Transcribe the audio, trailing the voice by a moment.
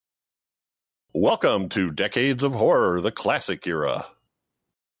Welcome to Decades of Horror, the Classic Era.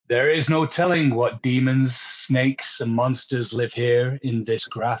 There is no telling what demons, snakes, and monsters live here in this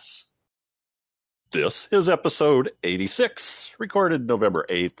grass. This is episode 86, recorded November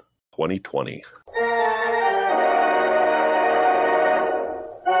 8th, 2020.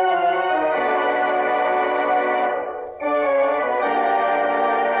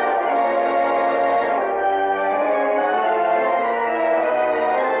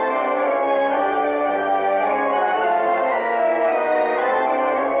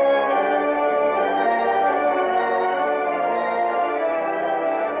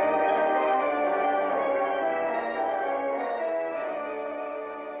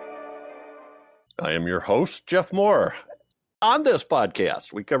 I am your host, Jeff Mohr. On this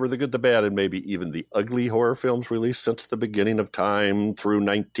podcast, we cover the good, the bad, and maybe even the ugly horror films released since the beginning of time through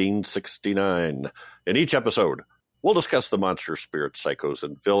 1969. In each episode, we'll discuss the monster spirits, psychos,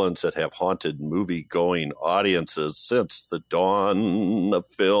 and villains that have haunted movie-going audiences since the dawn of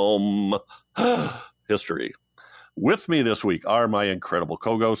film history. With me this week are my incredible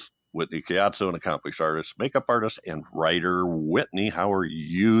co-hosts, Whitney Collazo, an accomplished artist, makeup artist, and writer. Whitney, how are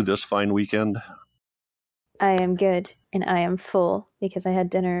you this fine weekend? I am good, and I am full because I had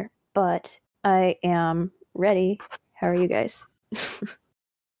dinner, but I am ready. How are you guys?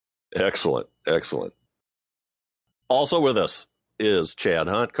 Excellent, excellent. Also with us is Chad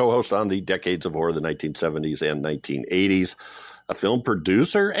Hunt, co-host on the Decades of Horror, the 1970s and 1980s, a film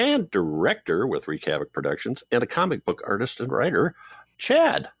producer and director with Wreak Havoc Productions, and a comic book artist and writer.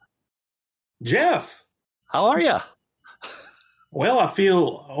 Chad. Jeff. How are you? Well, I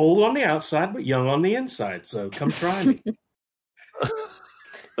feel old on the outside, but young on the inside, so come try me.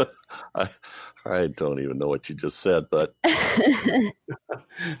 I don't even know what you just said, but...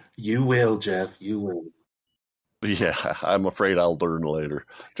 You will, Jeff, you will. Yeah, I'm afraid I'll learn later.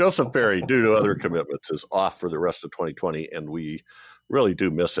 Joseph Perry, due to other commitments, is off for the rest of 2020, and we really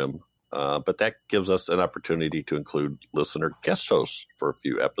do miss him. But that gives us an opportunity to include listener guest hosts for a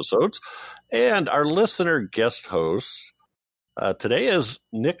few episodes. And our listener guest host... today is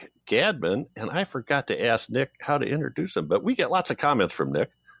Nick Gadman, and I forgot to ask Nick how to introduce him, but we get lots of comments from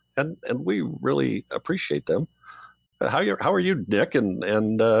Nick, and we really appreciate them. How are you, Nick?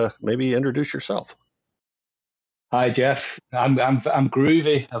 And maybe introduce yourself. Hi, Jeff. I'm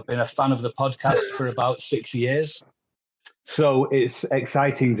groovy. I've been a fan of the podcast for about 6 years, so it's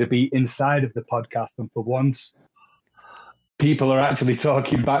exciting to be inside of the podcast, and for once, people are actually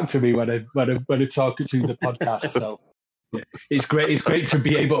talking back to me when I talk to the podcast. So. Yeah. It's great to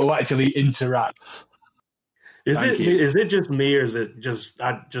be able to actually interact. Is it just me, or is it just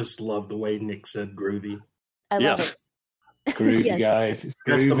I just love the way Nick said groovy? I love it. Groovy, yes. Guys. It's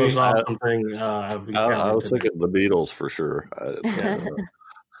That's groovy. the most awesome thing I've encountered. I was thinking the Beatles for sure.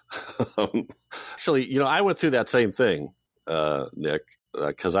 Actually, I went through that same thing, Nick,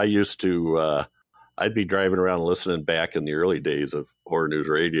 because I used to I'd be driving around listening back in the early days of Horror News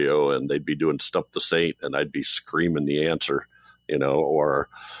Radio, and they'd be doing Stump the Saint, and I'd be screaming the answer, or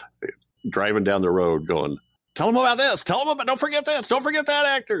driving down the road going, tell them about this, tell them about, don't forget this, don't forget that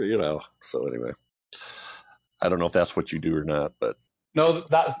actor, So anyway, I don't know if that's what you do or not, but. No,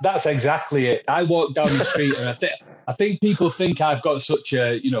 that's exactly it. I walk down the street, and I think people think I've got such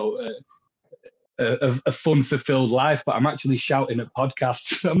a fun-fulfilled life, but I'm actually shouting at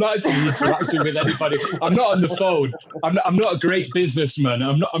podcasts. I'm not actually interacting with anybody. I'm not on the phone. I'm not a great businessman.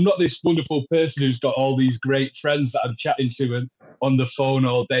 I'm not this wonderful person who's got all these great friends that I'm chatting to on the phone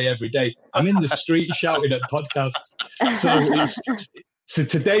all day, every day. I'm in the street shouting at podcasts. So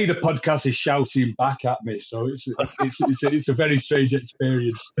today the podcast is shouting back at me. So it's a very strange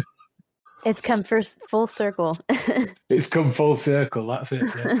experience. It's come full circle. It's come full circle. That's it.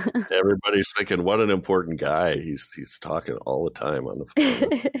 Yeah. Everybody's thinking, what an important guy. He's talking all the time on the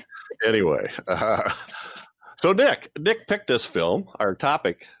phone. Anyway, so Nick picked this film. Our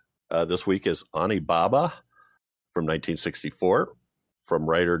topic this week is Onibaba from 1964 from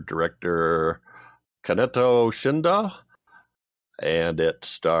writer-director Kaneto Shindô. And it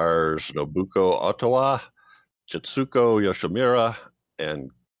stars Nobuko Otowa, Chitsuko Yoshimura, and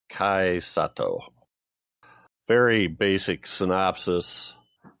Kai Sato. Very basic synopsis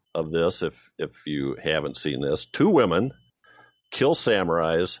of this, if you haven't seen this. 2 women kill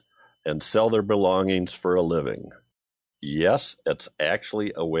samurais and sell their belongings for a living. Yes, it's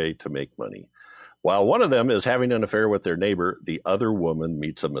actually a way to make money. While one of them is having an affair with their neighbor, the other woman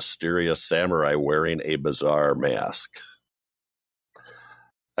meets a mysterious samurai wearing a bizarre mask.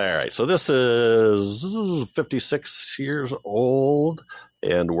 All right, so this is 56 years old,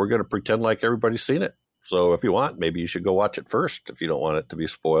 and we're going to pretend like everybody's seen it. So if you want, maybe you should go watch it first if you don't want it to be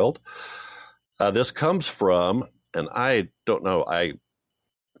spoiled. This comes from, and I don't know, I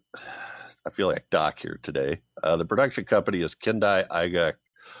feel like Doc here today. The production company is Kendai Eiga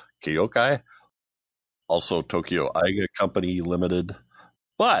Kyokai, also Tokyo Eiga Company Limited,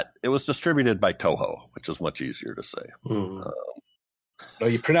 but it was distributed by Toho, which is much easier to say. No,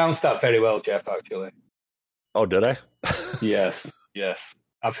 you pronounced that very well, Jeff, actually. Oh, did I? Yes.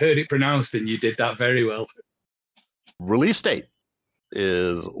 I've heard it pronounced, and you did that very well. Release date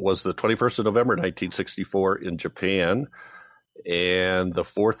was the 21st of November, 1964 in Japan, and the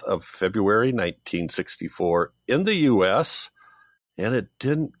 4th of February, 1964 in the U.S., and it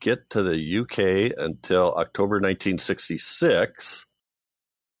didn't get to the UK until October 1966,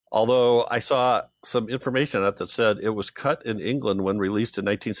 although I saw some information that said it was cut in England when released in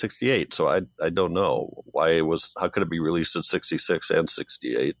 1968, so I don't know how could it be released in 66 and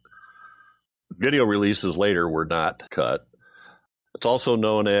 68. Video releases later were not cut. It's also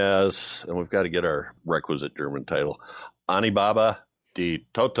known as, and we've got to get our requisite German title, Onibaba die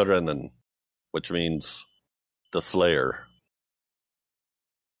Toterinnen, which means the Slayer.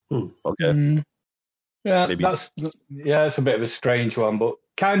 Okay. Yeah, Maybe. it's a bit of a strange one, but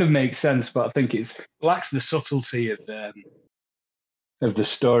kind of makes sense. But I think it lacks the subtlety of the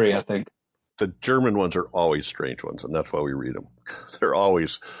story, I think. The German ones are always strange ones, and that's why we read them. They're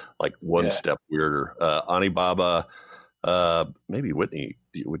always like one step weirder. Onibaba, maybe Whitney,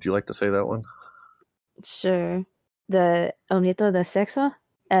 would you like to say that one? Sure. The El Mito de Sexo?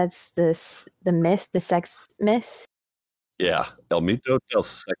 That's the myth, the sex myth. Yeah, El Mito del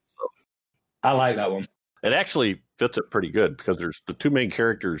Sexo. I like that one. It actually fits it pretty good because there's the two main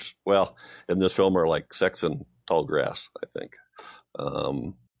characters, well, in this film are like sex and tall grass, I think.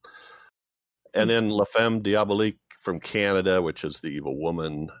 And then La Femme Diabolique from Canada, which is the evil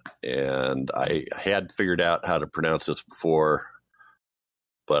woman. And I had figured out how to pronounce this before,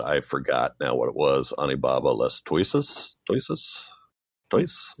 but I forgot now what it was. Onibaba les Toises? The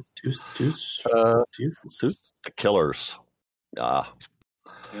Killers.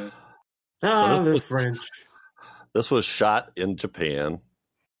 They're French. This was shot in Japan.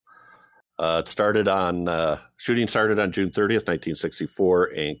 Shooting started on June 30th,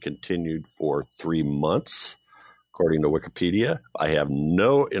 1964, and continued for 3 months, according to Wikipedia. I have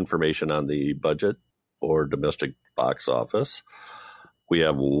no information on the budget or domestic box office. We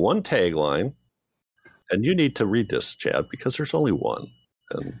have one tagline, and you need to read this, Chad, because there's only one.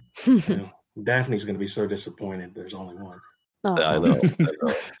 And Daphne's going to be so disappointed there's only one. Oh. I know.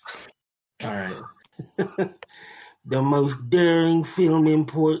 All right. The most daring film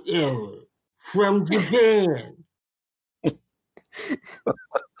import ever from Japan.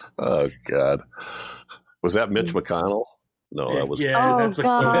 Oh, God. Was that Mitch McConnell? No, that was... Yeah, that's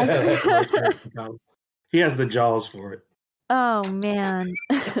God. He has the jaws for it. Oh, man.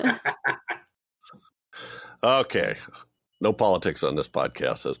 Okay. No politics on this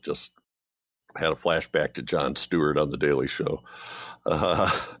podcast. I've just had a flashback to Jon Stewart on The Daily Show.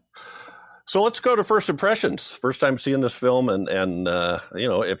 So let's go to first impressions. First time seeing this film, and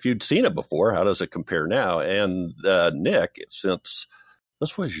if you'd seen it before, how does it compare now? And Nick, since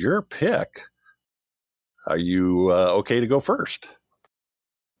this was your pick, are you okay to go first?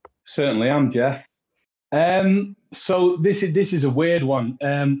 Certainly am, Jeff. So this is a weird one.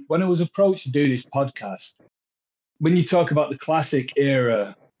 When I was approached to do this podcast, when you talk about the classic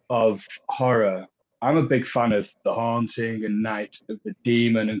era of horror, I'm a big fan of The Haunting and Night of the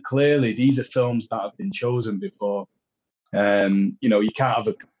Demon, and clearly these are films that have been chosen before. You can't have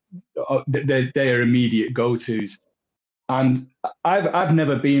they are immediate go-tos. And I've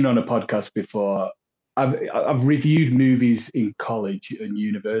never been on a podcast before. I've reviewed movies in college and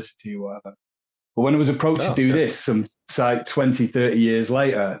university or whatever. But when I was approached to do this, some like 20, 30 years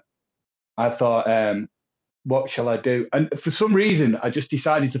later, I thought, what shall I do? And for some reason, I just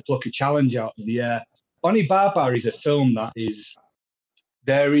decided to pluck a challenge out of the air. Onibaba is a film that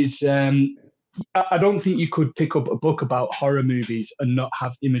I don't think you could pick up a book about horror movies and not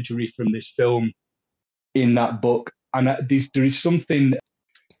have imagery from this film in that book. And there is something,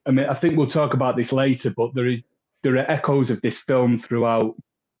 I mean, I think we'll talk about this later, but there are echoes of this film throughout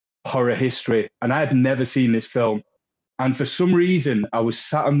horror history. And I had never seen this film. And for some reason, I was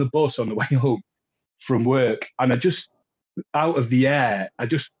sat on the bus on the way home from work, and I just Onibaba,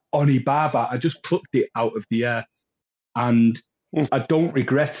 I just plucked it out of the air, and I don't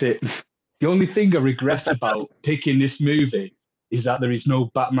regret it. The only thing I regret about picking this movie is that there is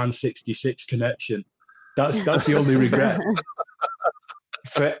no Batman 66 connection. That's the only regret.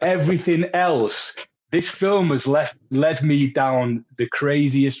 For everything else, this film has led me down the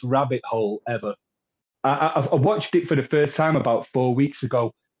craziest rabbit hole ever. I watched it for the first time about 4 weeks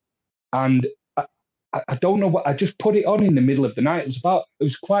ago, and I don't know what, I just put it on in the middle of the night. It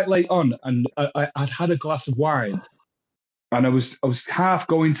was quite late on, and I'd had a glass of wine, and I was half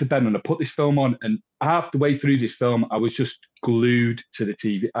going to bed, and I put this film on, and half the way through this film, I was just glued to the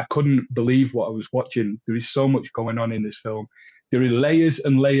TV. I couldn't believe what I was watching. There is so much going on in this film. There are layers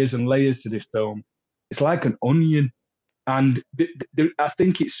and layers and layers to this film. It's like an onion. And I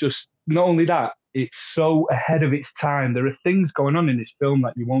think it's just, not only that, it's so ahead of its time. There are things going on in this film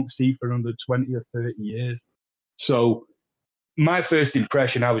that you won't see for another 20 or 30 years. So my first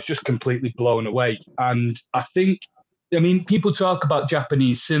impression, I was just completely blown away. And I think, I mean, people talk about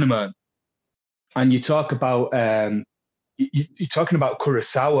Japanese cinema, and you talk about, you're talking about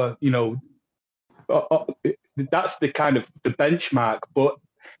Kurosawa, you know, that's the kind of the benchmark. But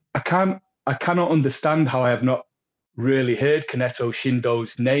I cannot understand how I have not really heard Kaneto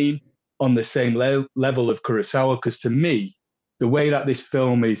Shindô's name on the same level of Kurosawa, because to me, the way that this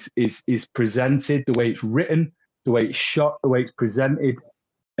film is presented, the way it's written, the way it's shot, the way it's presented,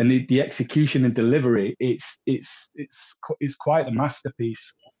 and the execution and delivery, it's quite a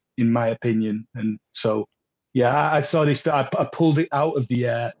masterpiece, in my opinion. And so, yeah, I saw this. I pulled it out of the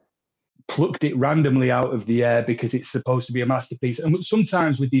air, plucked it randomly out of the air because it's supposed to be a masterpiece. And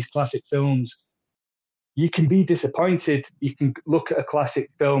sometimes with these classic films, you can be disappointed. You can look at a classic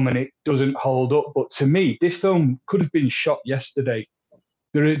film and it doesn't hold up. But to me, this film could have been shot yesterday.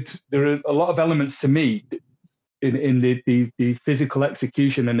 There are a lot of elements to me in the physical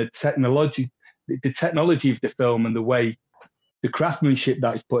execution and the technology of the film, and the way the craftsmanship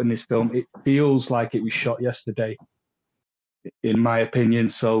that is put in this film. It feels like it was shot yesterday, in my opinion.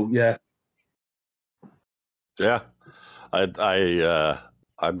 So yeah. Yeah,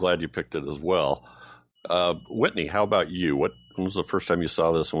 I'm glad you picked it as well. Whitney, how about you? When was the first time you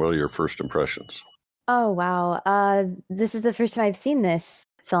saw this, and what are your first impressions? Oh, wow. This is the first time I've seen this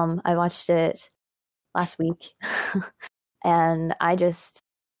film. I watched it last week. And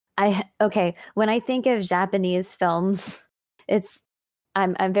when I think of Japanese films,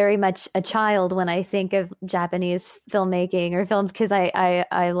 I'm very much a child when I think of Japanese filmmaking or films, because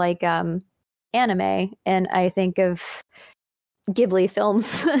I like anime, and I think of Ghibli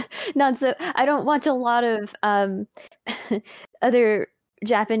films. I don't watch a lot of other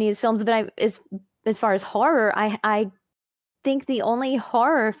Japanese films, but as far as horror, I think the only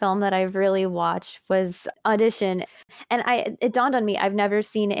horror film that I've really watched was Audition, and it dawned on me I've never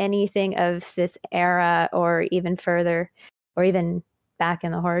seen anything of this era or even further, or even back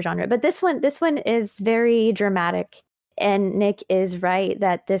in the horror genre. But this one is very dramatic, and Nick is right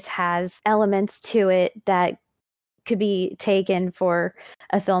that this has elements to it that could be taken for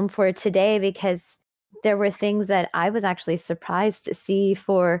a film for today, because there were things that I was actually surprised to see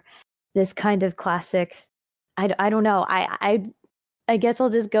for this kind of classic. I don't know. I guess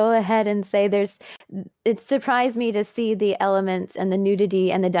I'll just go ahead and say it surprised me to see the elements and the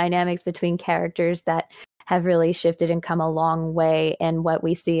nudity and the dynamics between characters that have really shifted and come a long way in what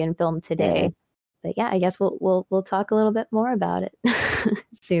we see in film today. Mm-hmm. But yeah, I guess we'll talk a little bit more about it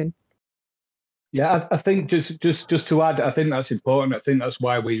soon. Yeah, I think just to add, I think that's important. I think that's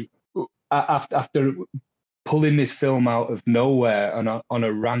why we, after pulling this film out of nowhere on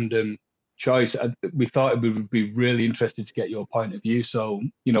a random choice, we thought we would be really interested to get your point of view. So,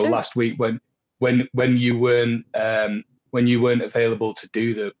 you know, sure. Last week when you weren't available to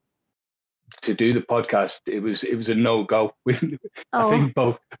do the podcast, it was a no-go. I think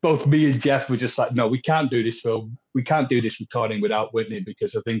both me and Jeff were just like, no, we can't do this film. We can't do this recording without Whitney,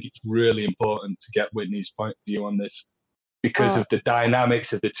 because I think it's really important to get Whitney's point of view on this because of the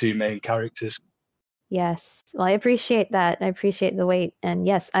dynamics of the two main characters. Yes. Well, I appreciate that. I appreciate the wait. And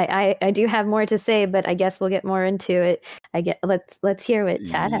yes, I do have more to say, but I guess we'll get more into it. Let's hear what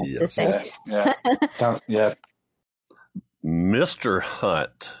Chad has to say. Yeah. Mr.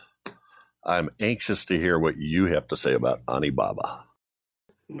 Hunt, I'm anxious to hear what you have to say about Onibaba.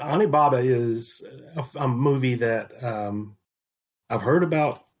 Onibaba is a movie that I've heard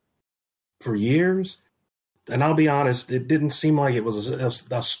about for years. And I'll be honest, it didn't seem like it was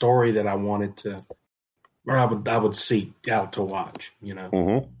a story that I wanted to, or I would seek out to watch, you know.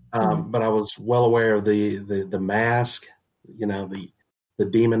 Mm-hmm. But I was well aware of the mask, you know, the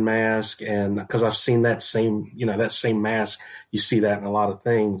demon mask, and because I've seen that same mask, you see that in a lot of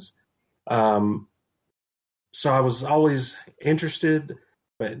things. So I was always interested,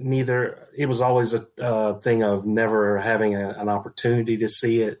 but it was always a thing of never having an opportunity to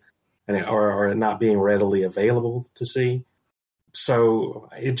see it, or it not being readily available to see. So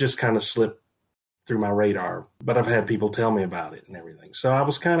it just kind of slipped through my radar, but I've had people tell me about it and everything. So I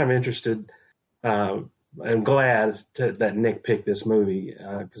was kind of interested I'm glad that Nick picked this movie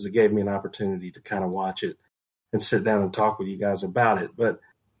because it gave me an opportunity to kind of watch it and sit down and talk with you guys about it.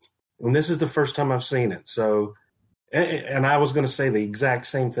 And this is the first time I've seen it. So, and I was going to say the exact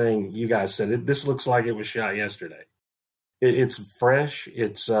same thing you guys said. This looks like it was shot yesterday. It's fresh.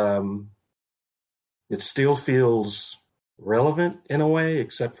 It still feels relevant in a way,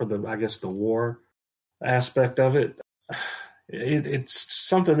 except for the war aspect of it. It's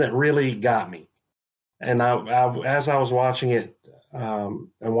something that really got me. And as I was watching it and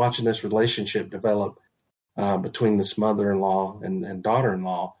watching this relationship develop between this mother-in-law and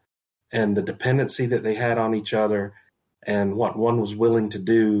daughter-in-law, and the dependency that they had on each other, and what one was willing to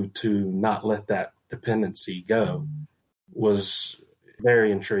do to not let that dependency go, was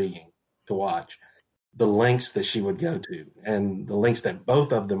very intriguing to watch. The lengths that she would go to, and the lengths that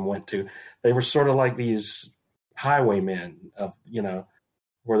both of them went to. They were sort of like these highwaymen of,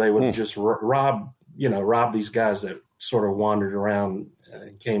 where they would just rob these guys that sort of wandered around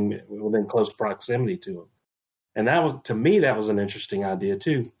and came within close proximity to them. And to me, that was an interesting idea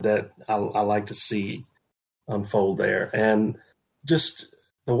too, that I like to see unfold there. And just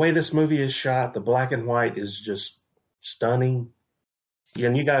the way this movie is shot, the black and white is just stunning.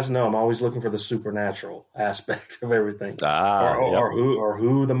 And you guys know I'm always looking for the supernatural aspect of everything, or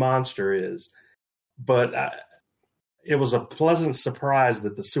who the monster is. But it was a pleasant surprise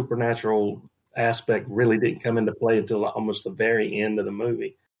that the supernatural aspect really didn't come into play until almost the very end of the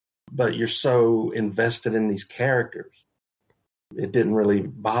movie. But you're so invested in these characters, it didn't really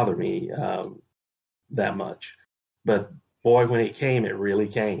bother me that much. But boy, when it came, it really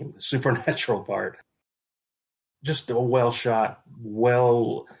came. The supernatural part. Just a well shot,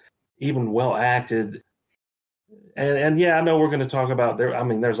 well acted. And yeah, I know we're going to talk about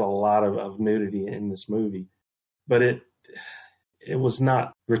there's a lot of nudity in this movie, but it was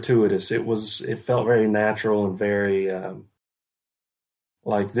not gratuitous. It felt very natural and very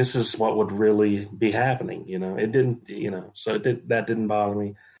like this is what would really be happening. It didn't, so that didn't bother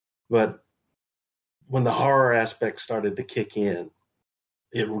me. But when the horror aspect started to kick in,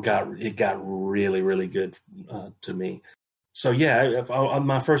 it got really, really good to me. So yeah,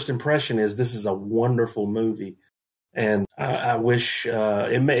 my first impression is this is a wonderful movie, and I wish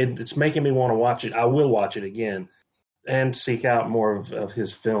it's making me want to watch it. I will watch it again and seek out more of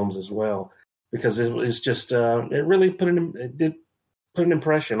his films as well, because it's just it really put an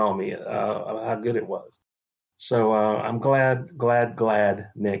impression on me how good it was. So I'm glad,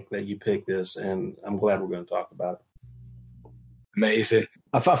 Nick, that you picked this, and I'm glad we're going to talk about it. Amazing.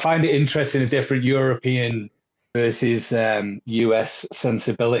 I find it interesting, the different European versus US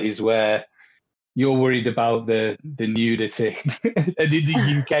sensibilities, where you're worried about the nudity, and in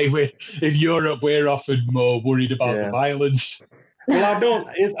the UK, in Europe, we're often more worried about the violence. Well,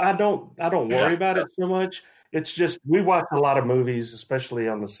 I don't worry about it so much. It's just we watch a lot of movies, especially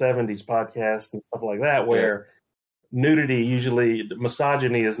on the 70s podcasts and stuff like that, where nudity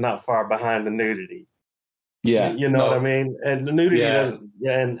misogyny is not far behind the nudity. Yeah, you know what I mean? And the nudity doesn't,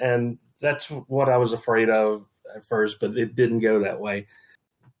 and that's what I was afraid of at first, but it didn't go that way.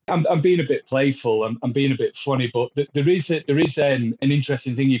 I'm being a bit playful. I'm being a bit funny, but there is an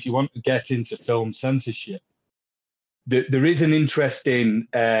interesting thing if you want to get into film censorship. There is an interesting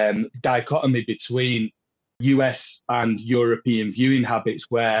dichotomy between US and European viewing habits,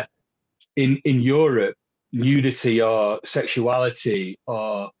 where in Europe, nudity or sexuality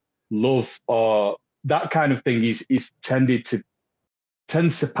or love or that kind of thing tends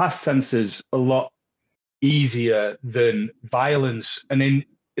to pass censors a lot easier than violence. And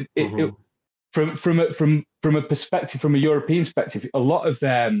from a perspective, from a European perspective, a lot of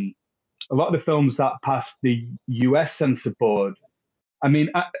the films that pass the US censor board, I mean,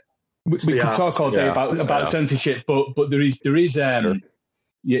 we could talk all day about censorship, but there is sure.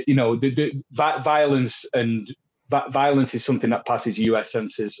 The violence and violence is something that passes US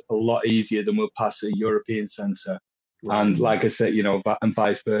censors a lot easier than will pass a European censor, and like I said, and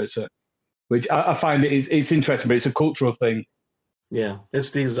vice versa. Which I find it's interesting, but it's a cultural thing. Yeah,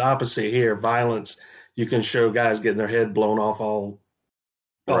 it's the opposite here. Violence, you can show guys getting their head blown off all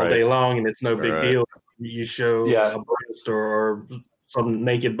day long, and it's no big deal. You show a breast or some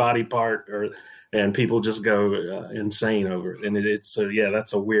naked body part, and people just go insane over it. And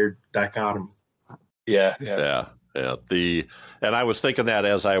that's a weird dichotomy. Yeah. And I was thinking that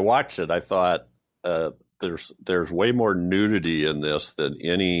as I watched it, I thought there's way more nudity in this than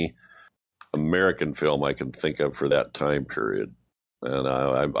any American film I can think of for that time period. And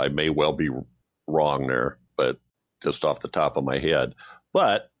I may well be wrong there, but just off the top of my head.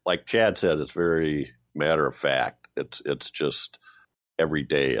 But like Chad said, it's very matter of fact. It's just every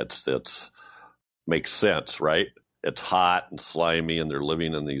day. It's makes sense, right? It's hot and slimy, and they're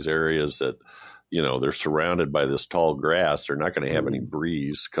living in these areas that, they're surrounded by this tall grass. They're not going to have any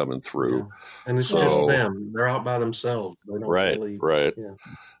breeze coming through. Yeah. And it's just them. They're out by themselves. They don't really, right.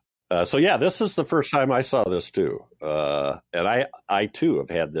 Yeah. This is the first time I saw this too. And I too have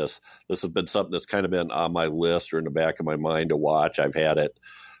had this. This has been something that's kind of been on my list or in the back of my mind to watch. I've had it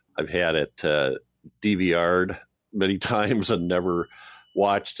DVR'd many times and never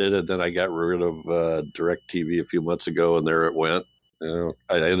watched it. And then I got rid of DirecTV a few months ago, and there it went. I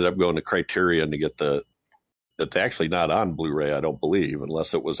ended up going to Criterion to get it's actually not on Blu-ray, I don't believe,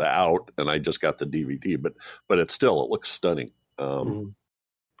 unless it was out and I just got the DVD, but it looks stunning.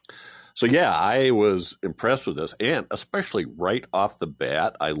 So yeah, I was impressed with this, and especially right off the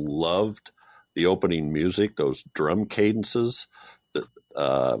bat, I loved the opening music, those drum cadences.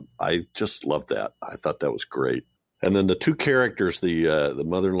 I just loved that. I thought that was great. And then the two characters, the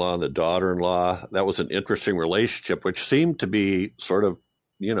mother-in-law and the daughter-in-law, that was an interesting relationship, which seemed to be sort of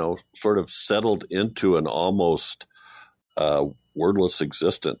settled into an almost wordless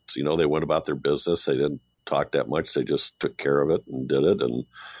existence. They went about their business. They didn't talk that much. They just took care of it and did it.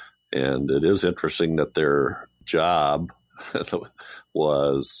 And it is interesting that their job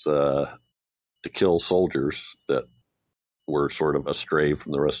was to kill soldiers that were sort of astray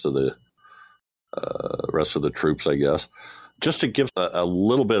from the rest of the troops, I guess. Just to give a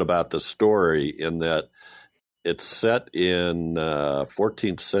little bit about the story, in that it's set in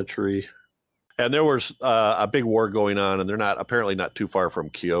 14th century, and there was a big war going on, and they're apparently not too far from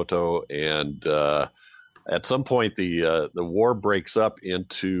Kyoto, and at some point the war breaks up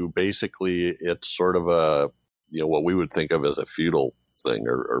into, basically it's sort of a what we would think of as a feudal thing,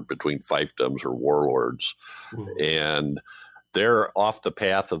 or between fiefdoms or warlords, and they're off the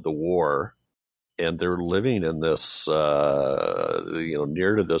path of the war. And they're living in this,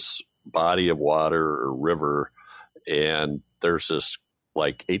 near to this body of water or river, and there's this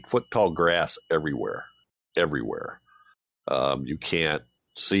like 8-foot tall grass everywhere. You can't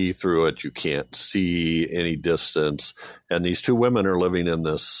see through it. You can't see any distance. And these two women are living in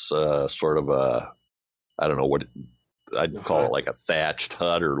this sort of I don't know what I'd call it, like a thatched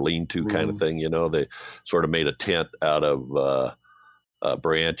hut or lean-to kind of thing. They sort of made a tent out of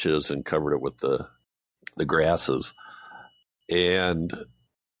branches and covered it with the grasses, and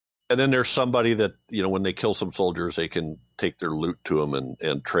then there's somebody that when they kill some soldiers, they can take their loot to them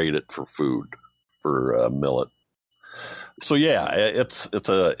and trade it for food, for millet. So yeah, it's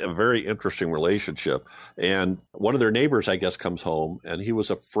a very interesting relationship. And one of their neighbors, I guess, comes home, and he was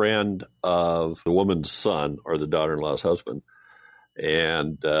a friend of the woman's son, or the daughter-in-law's husband,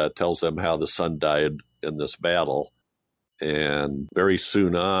 and tells them how the son died in this battle. And very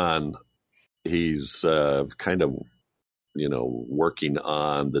soon on, he's kind of, working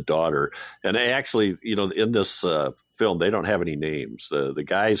on the daughter. And actually, in this film, they don't have any names. The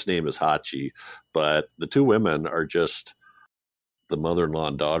guy's name is Hachi, but the two women are just the mother-in-law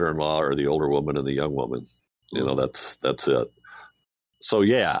and daughter-in-law, or the older woman and the young woman. That's it. So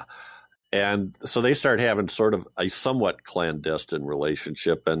yeah. And so they start having sort of a somewhat clandestine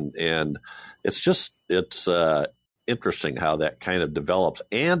relationship, and it's interesting how that kind of develops,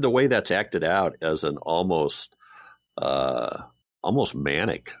 and the way that's acted out as an almost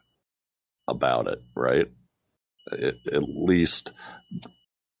manic about it, right? At least,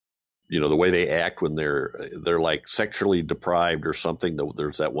 the way they act when they're like sexually deprived or something.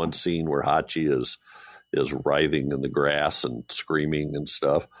 There's that one scene where Hachi is writhing in the grass and screaming and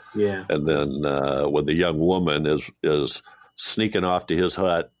stuff. Yeah. And then when the young woman is sneaking off to his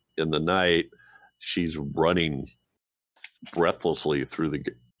hut in the night, she's running breathlessly through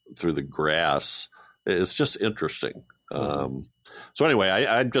the grass. It's just interesting. So anyway,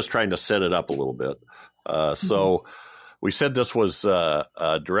 I'm just trying to set it up a little bit. So we said this was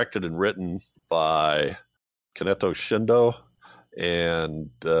directed and written by Kaneto Shindô,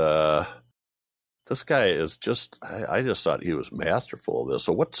 and this guy is just, I just thought he was masterful of this.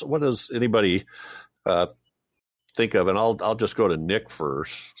 So what does anybody think of? And I'll just go to Nick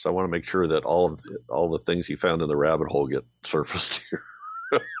first. So I want to make sure that all the things he found in the rabbit hole get surfaced here.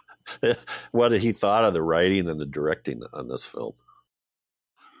 What he thought of the writing and the directing on this film.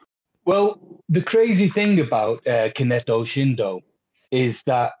 Well, the crazy thing about Kaneto Shindô is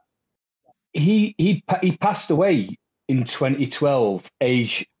that he passed away in 2012,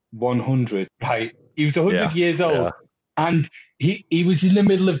 age 100. Right, he was 100 years old, and he was in the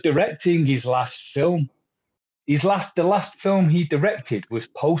middle of directing his last film. The last film he directed was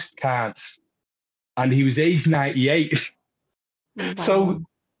Postcards, and he was age 98. Wow.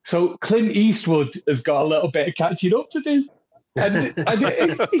 So Clint Eastwood has got a little bit of catching up to do. I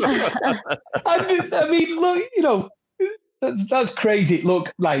mean, look, that's crazy.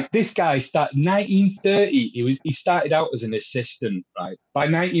 Look, like this guy started 1930. He started out as an assistant, right? By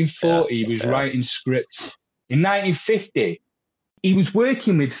 1940, he was writing scripts. In 1950, he was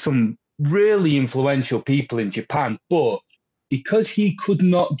working with some really influential people in Japan, but because he could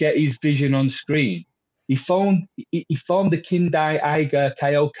not get his vision on screen, he formed the Kindai Eiga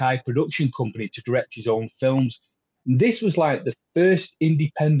Kaiokai production company to direct his own films. This was like the first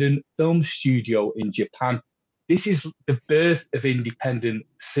independent film studio in Japan. This is the birth of independent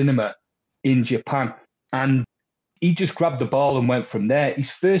cinema in Japan. And he just grabbed the ball and went from there.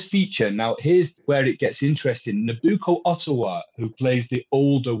 His first feature, now here's where it gets interesting. Nobuko Otowa, who plays the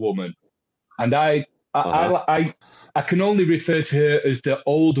older woman, and I can only refer to her as the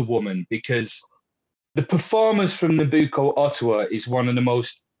older woman because the performance from Nobuko Otowa is one of the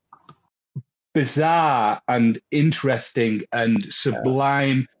most bizarre and interesting and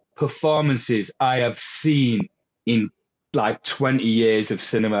sublime performances I have seen in like 20 years of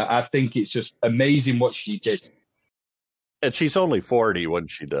cinema. I think it's just amazing what she did. And she's only 40 when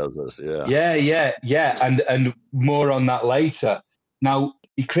she does this. Yeah. And more on that later. Now,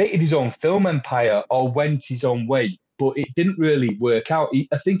 he created his own film empire or went his own way, but it didn't really work out.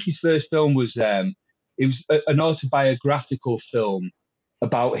 I think his first film was an autobiographical film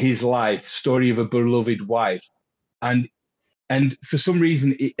about his life, story of a beloved wife. And for some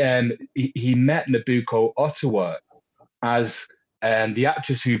reason, he met Nobuko Otowa as the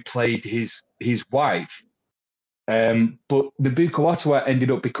actress who played his wife. But Nobuko Otowa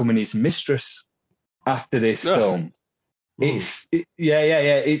ended up becoming his mistress after this film. But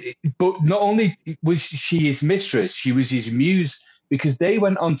not only was she his mistress, she was his muse because they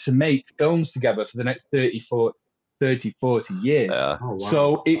went on to make films together for the next 30, 40 years. Yeah. Oh, wow.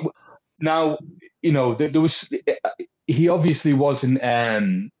 So there was, he obviously wasn't,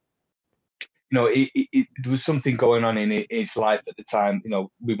 there was something going on in his life at the time.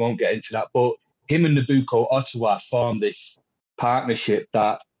 We won't get into that, but him and Nobuko Otowa formed this partnership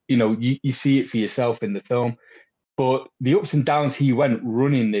that, you see it for yourself in the film. But the ups and downs, he went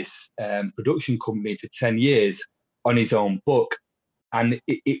running this production company for 10 years on his own book, and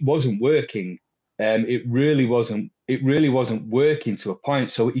it wasn't working. It really wasn't working to a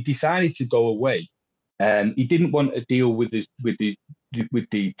point. So he decided to go away. He didn't want to deal with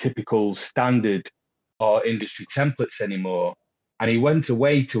the typical standard or industry templates anymore. And he went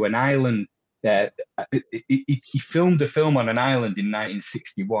away to an island. He filmed a film on an island in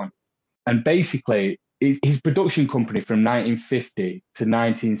 1961. And basically, his production company from 1950 to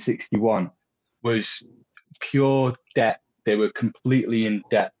 1961 was pure debt. They were completely in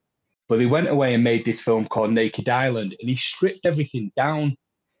debt. But they went away and made this film called Naked Island, and he stripped everything down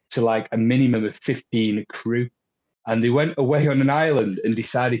to like a minimum of 15 crew. And they went away on an island and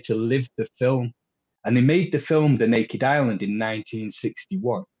decided to live the film. And they made the film The Naked Island in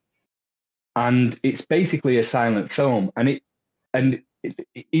 1961. And it's basically a silent film.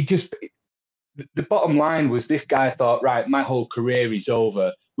 The bottom line was this guy thought, right, my whole career is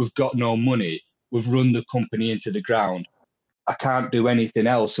over. We've got no money. We've run the company into the ground. I can't do anything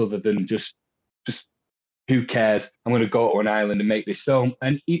else other than just who cares? I'm going to go to an island and make this film.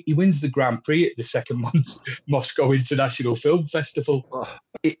 And he wins the Grand Prix at the second Moscow International Film Festival.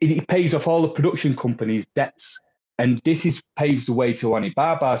 He pays off all the production company's debts. And this paves the way to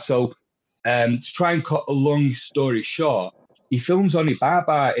Onibaba. So to try and cut a long story short, he films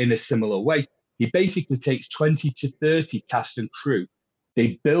Onibaba in a similar way. He basically takes 20 to 30 cast and crew.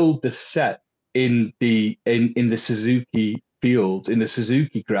 They build the set in the Suzuki fields, in the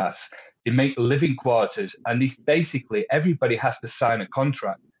Suzuki grass. They make living quarters, and basically everybody has to sign a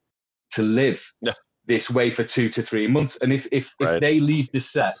contract to live this way for 2 to 3 months. And if they leave the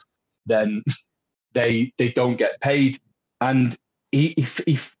set, then they don't get paid. And he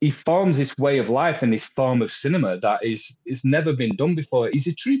forms this way of life and this form of cinema that is never been done before. He's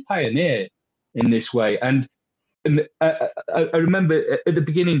a true pioneer in this way. And I remember at the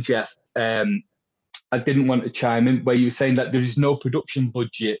beginning, Jeff, I didn't want to chime in, where you were saying that there is no production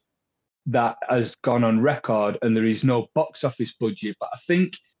budget that has gone on record and there is no box office budget. But I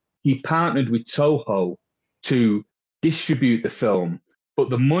think he partnered with Toho to distribute the film.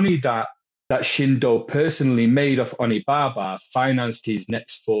 But the money that Shindô personally made off Onibaba financed his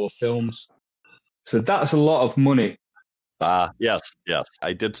next 4 films. So that's a lot of money. Yes.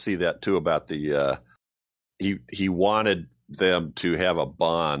 I did see that too about the he wanted them to have a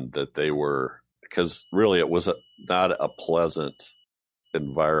bond that they were, because really it was not a pleasant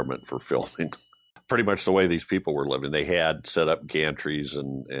environment for filming. Pretty much the way these people were living. They had set up gantries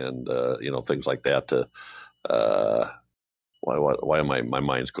and things like that to why am my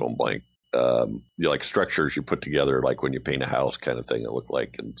mind's going blank? Like structures you put together, like when you paint a house, kind of thing. It looked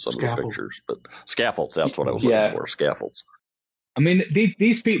like in some of the pictures, but scaffolds. That's what I was looking for. Scaffolds. I mean,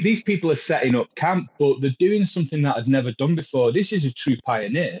 these people are setting up camp, but they're doing something that I'd never done before. This is a true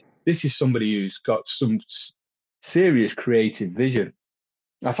pioneer. This is somebody who's got some serious creative vision.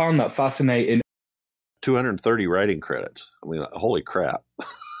 I found that fascinating. 230 writing credits. I mean, holy crap.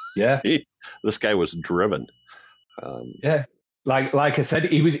 Yeah. This guy was driven. Yeah. Like I said,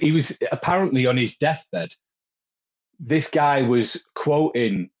 he was apparently on his deathbed. This guy was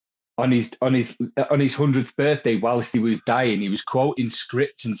quoting on his 100th birthday whilst he was dying. He was quoting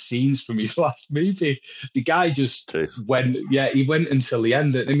scripts and scenes from his last movie. The guy just went until the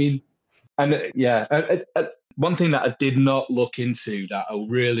end. I mean, and one thing that I did not look into that I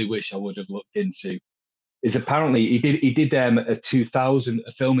really wish I would have looked into is apparently he did a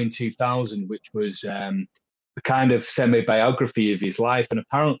film in 2000, which was a kind of semi-biography of his life. And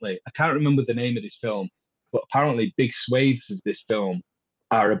apparently, I can't remember the name of this film, but apparently big swathes of this film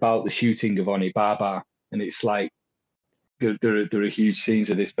are about the shooting of Onibaba. And it's like, there are huge scenes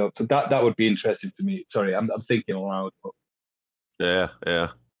of this film. So that would be interesting for me. Sorry, I'm thinking aloud. But. Yeah.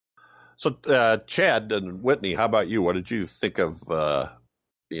 So Chad and Whitney, how about you? What did you think of,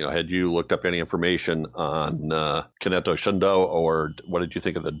 had you looked up any information on Kaneto Shindô, or what did you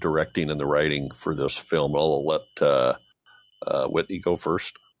think of the directing and the writing for this film? I'll let Whitney go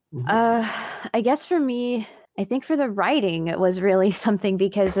first. I guess for me, I think for the writing, it was really something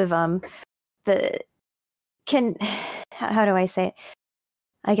because of how do I say it?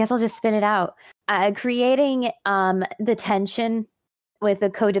 I guess I'll just spit it out. Creating the tension with a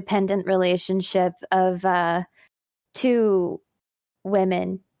codependent relationship of two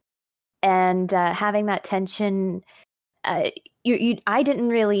women, and having that tension. I didn't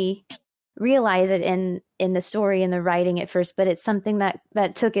really realize it in the story and the writing at first, but it's something that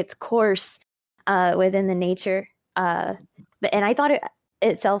took its course within the nature. And I thought it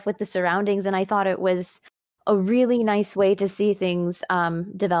itself with the surroundings, and I thought it was a really nice way to see things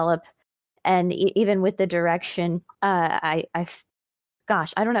develop. And even with the direction, I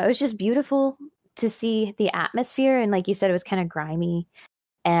don't know. It was just beautiful to see the atmosphere. And like you said, it was kind of grimy.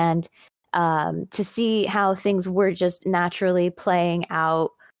 And to see how things were just naturally playing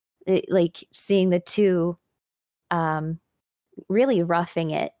out, like seeing the two really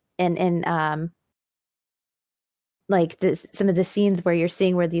roughing it. And like some of the scenes where you're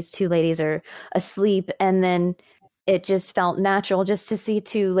seeing where these two ladies are asleep, and then it just felt natural just to see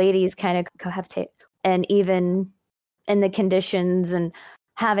two ladies kind of cohabitate. And even in the conditions and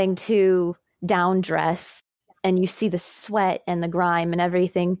having to down dress, and you see the sweat and the grime and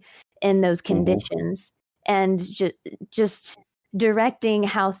everything in those conditions, and just directing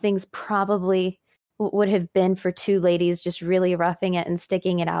how things probably would have been for two ladies just really roughing it and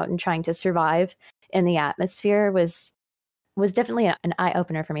sticking it out and trying to survive in the atmosphere was definitely an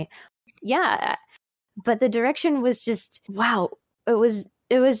eye-opener for me. Yeah, but the direction was just, wow. It was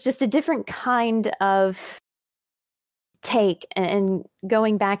just a different kind of take, and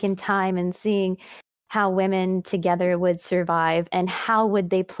going back in time and seeing how women together would survive and how would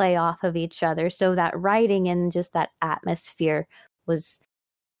they play off of each other. So that writing and just that atmosphere was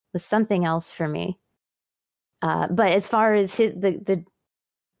something else for me. But as far as the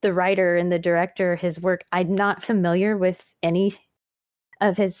writer and the director, his work, I'm not familiar with any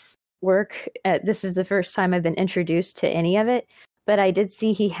of his work. This is the first time I've been introduced to any of it, but I did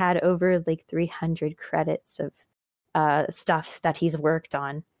see he had over like 300 credits of stuff that he's worked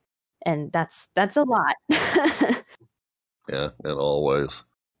on, and that's a lot. Yeah, it always.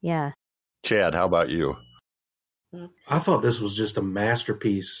 Yeah. Chad, how about you? I thought this was just a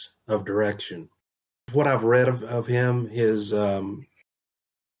masterpiece of direction. What I've read of him, his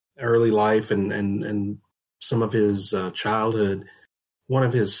early life and some of his childhood, one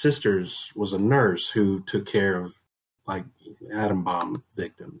of his sisters was a nurse who took care of like atom bomb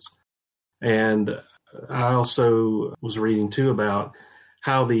victims. And I also was reading too about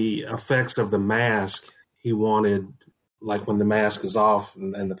how the effects of the mask, he wanted, like when the mask is off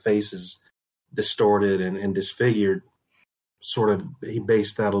and the face is distorted and disfigured, sort of, he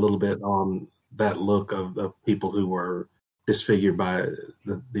based that a little bit on that look of people who were disfigured by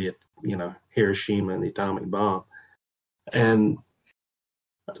the Hiroshima and the atomic bomb. And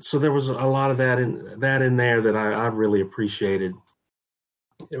so there was a lot of that in there that I really appreciated.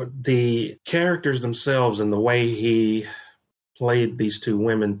 The characters themselves and the way he played these two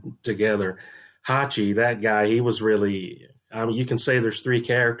women together. Hachi, that guy, he was really, you can say there's three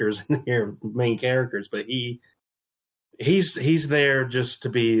characters in here, main characters, but he's there just to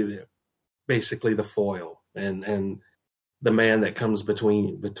be basically the foil. And the man that comes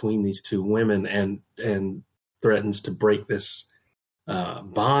between these two women and threatens to break this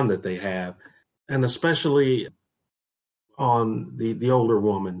bond that they have, and especially on the older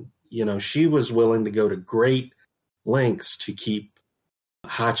woman. She was willing to go to great lengths to keep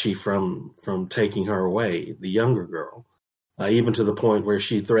Hachi from taking her away, the younger girl, even to the point where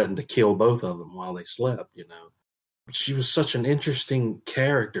she threatened to kill both of them while they slept. She was such an interesting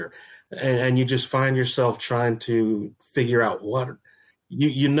character, and you just find yourself trying to figure out what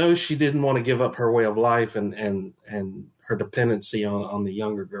she didn't want to give up her way of life and her dependency on the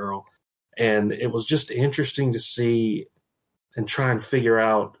younger girl, and it was just interesting to see and try and figure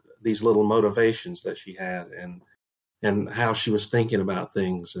out these little motivations that she had and how she was thinking about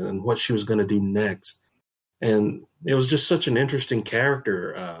things and what she was going to do next. And it was just such an interesting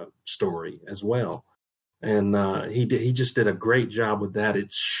character story as well. And he just did a great job with that.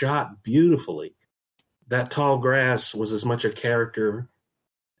 It's shot beautifully. That tall grass was as much a character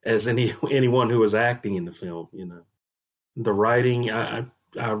as anyone who was acting in the film. The writing,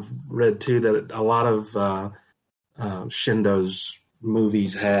 I've read too that a lot of Shindô's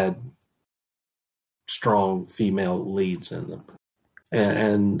movies had strong female leads in them,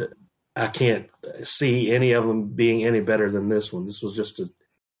 and I can't see any of them being any better than this one. This was just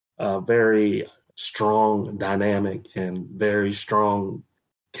a very strong dynamic and very strong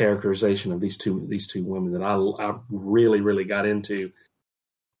characterization of these two women that I really, really got into.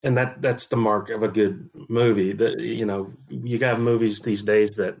 And that's the mark of a good movie. You got movies these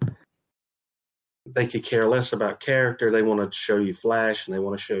days that they could care less about character. They want to show you flash and they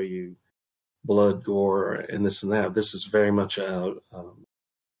want to show you blood, gore, and this and that. This is very much a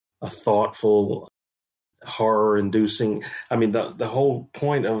thoughtful, horror-inducing. I mean, the whole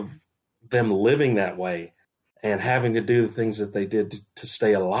point of them living that way and having to do the things that they did to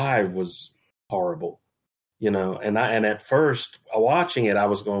stay alive was horrible. And at first watching it, I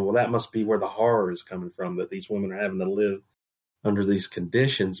was going, well, that must be where the horror is coming from, that these women are having to live under these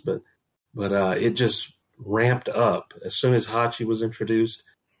conditions. But it just ramped up as soon as Hachi was introduced.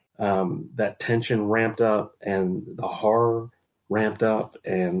 That tension ramped up and the horror ramped up,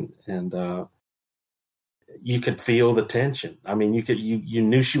 and you could feel the tension. I mean, you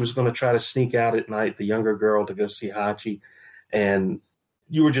knew she was going to try to sneak out at night, the younger girl, to go see Hachi, and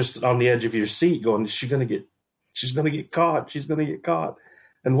you were just on the edge of your seat going, she's going to get caught. She's going to get caught.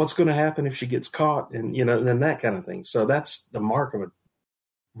 And what's going to happen if she gets caught? And, and that kind of thing. So that's the mark of a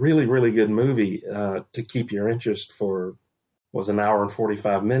really, really good movie to keep your interest for an hour and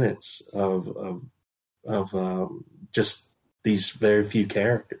 45 minutes of just these very few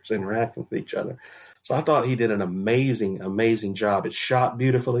characters interacting with each other. So I thought he did an amazing, amazing job. It's shot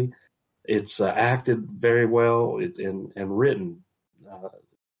beautifully. It's acted very well and written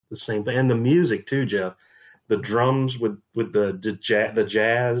the same thing. And the music too, Jeff. The drums with the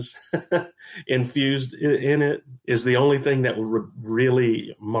jazz infused in it is the only thing that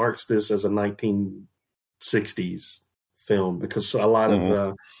really marks this as a 1960s film, because a lot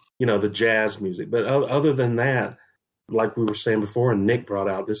of the jazz music. But other than that, like we were saying before, and Nick brought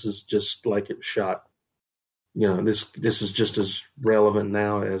out, this is just like it was shot. This is just as relevant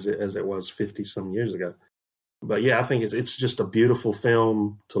now as it was 50 some years ago. But yeah, I think it's just a beautiful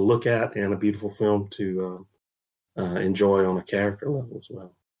film to look at and a beautiful film to enjoy on a character level as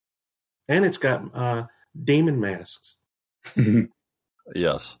well. And it's got demon masks.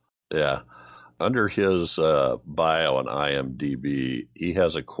 Yes. Yeah. Under his bio on IMDb, he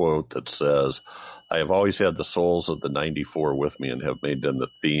has a quote that says, "I have always had the souls of the 94 with me and have made them the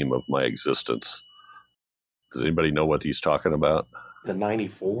theme of my existence." Does anybody know what he's talking about? The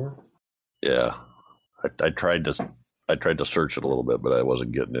 94? Yeah. I tried to search it a little bit, but I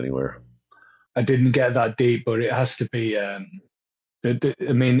wasn't getting anywhere. I didn't get that deep, but it has to be.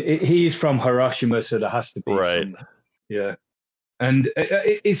 He's from Hiroshima, so there has to be right. Yeah, and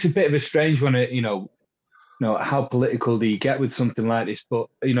it's a bit of a strange one. How political do you get with something like this? But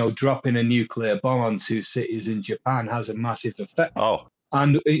dropping a nuclear bomb on two cities in Japan has a massive effect. Oh.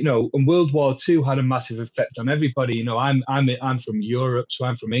 And and World War II had a massive effect on everybody. I'm from Europe, so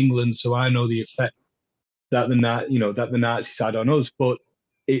I'm from England, so I know the effect that the Nazis had on us. But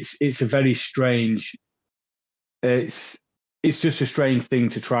it's a very strange. It's just a strange thing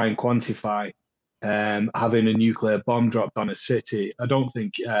to try and quantify. Having a nuclear bomb dropped on a city. I don't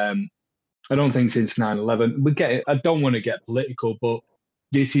think since 9/11 I don't want to get political, but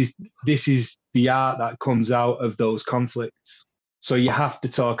this is the art that comes out of those conflicts. So you have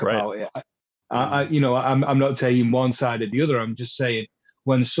to talk about it. I'm not taking one side or the other. I'm just saying,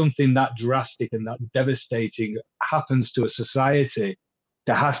 when something that drastic and that devastating happens to a society,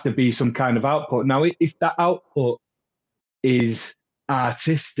 there has to be some kind of output. Now, if that output is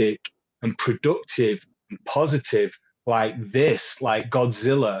artistic and productive and positive like this, like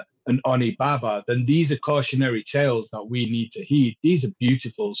Godzilla and Onibaba, then these are cautionary tales that we need to heed. These are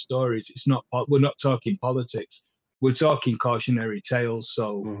beautiful stories. We're not talking politics. We're talking cautionary tales.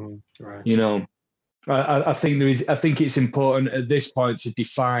 So, right. you know, I think I think it's important at this point to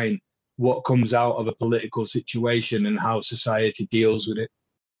define what comes out of a political situation and how society deals with it.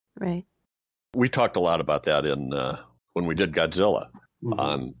 Right. We talked a lot about that in when we did Godzilla,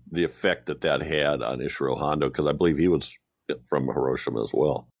 on the effect that had on Ishiro Honda, because I believe he was from Hiroshima as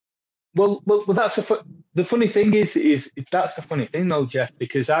well. Well, that's the funny thing is that's the funny thing though, Jeff,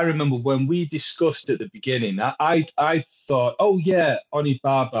 because I remember when we discussed at the beginning, I thought, oh yeah,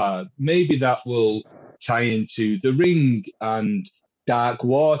 Onibaba, maybe that will tie into The Ring and Dark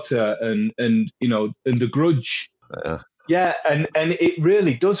Water and you know, and The Grudge. Yeah, and it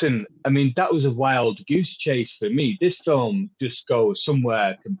really doesn't. I mean, that was a wild goose chase for me. This film just goes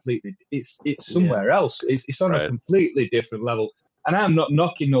somewhere completely. It's somewhere else. It's on a completely different level. And I'm not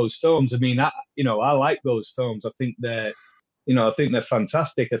knocking those films. I mean, I like those films. I think they're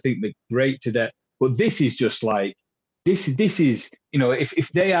fantastic. I think they're great to death. But this is just like this is, you know,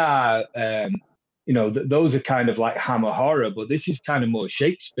 if they are, you know, those are kind of like Hammer horror, but this is kind of more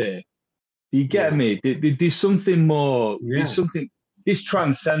Shakespeare. You get me? There's something more. There's something. This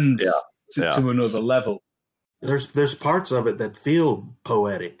transcends to another level. There's parts of it that feel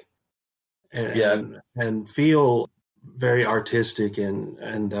poetic, and feel very artistic, and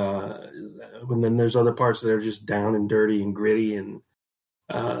then there's other parts that are just down and dirty and gritty, and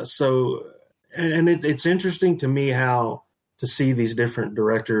it's interesting to me how to see these different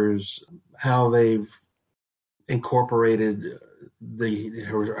directors, how they've incorporated the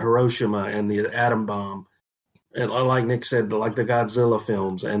Hiroshima and the atom bomb, and like Nick said, like the Godzilla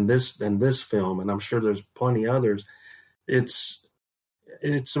films and this film, and I'm sure there's plenty others. It's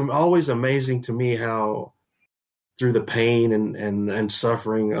always amazing to me how through the pain and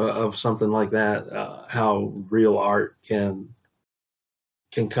suffering of something like that, how real art can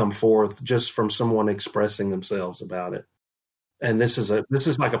come forth just from someone expressing themselves about it. And this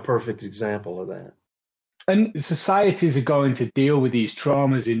is like a perfect example of that. And societies are going to deal with these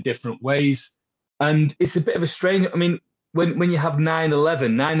traumas in different ways. And it's a bit of a strange, I mean, when you have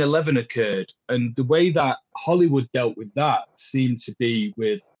 9/11 occurred, and the way that Hollywood dealt with that seemed to be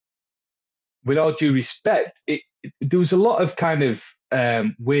with all due respect, there was a lot of kind of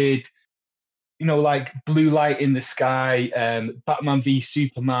weird, you know, like blue light in the sky, Batman v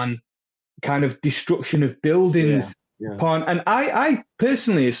Superman, kind of destruction of buildings. Porn. And I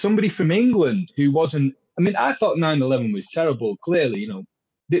personally, as somebody from England who wasn't, I mean, I thought 9/11 was terrible. Clearly, you know,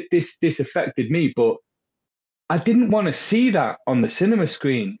 this affected me, but I didn't want to see that on the cinema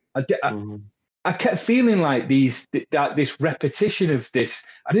screen. I kept feeling like this repetition of this.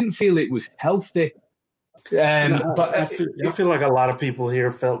 I didn't feel it was healthy. But I feel like a lot of people here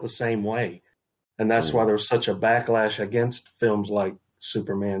felt the same way, and that's why there was such a backlash against films like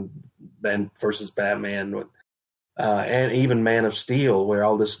Superman versus Batman, and even Man of Steel, where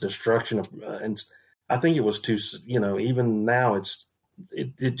all this destruction of and I think it was too, you know, even now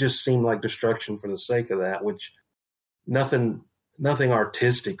it just seemed like destruction for the sake of that, which nothing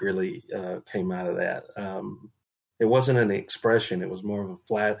artistic really came out of that. It wasn't an expression. It was more of a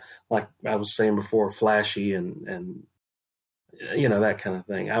flat, like I was saying before, flashy and you know, that kind of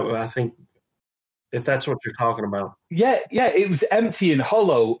thing. I think if that's what you're talking about. Yeah, it was empty and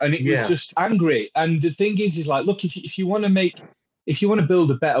hollow, and it was just angry. And the thing is like, look, if you want to build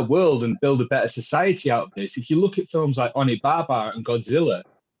a better world and build a better society out of this, if you look at films like Onibaba and Godzilla,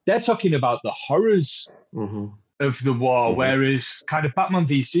 they're talking about the horrors of the war, whereas kind of Batman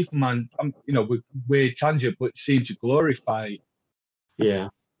v Superman, you know, weird tangent, but seemed to glorify. Yeah,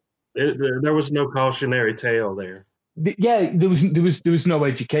 there was no cautionary tale there. There was no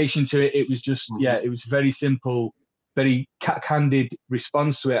education to it. It was just it was very simple, very candid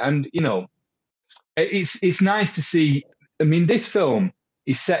response to it, and you know, it's nice to see. I mean, this film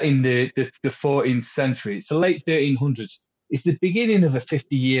is set in the 14th century. It's the late 1300s. It's the beginning of a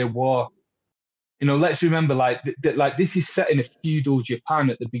 50-year war. You know, let's remember, like this is set in a feudal Japan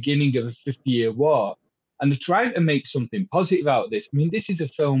at the beginning of a 50-year war, and they're trying to make something positive out of this. I mean, this is a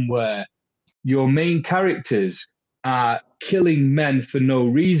film where your main characters are killing men for no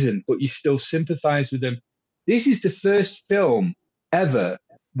reason, but you still sympathize with them. This is the first film ever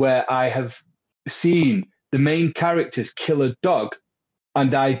where I have seen the main characters kill a dog,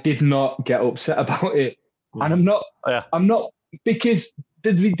 and I did not get upset about it. And I'm not because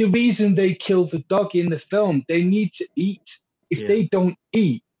the reason they kill the dog in the film, they need to eat. If they don't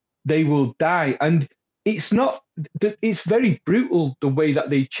eat, they will die. And it's not, it's very brutal the way that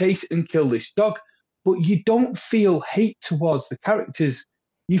they chase and kill this dog, but you don't feel hate towards the characters.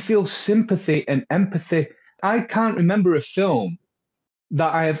 You feel sympathy and empathy. I can't remember a film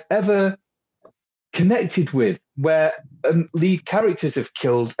that I have ever connected with where lead characters have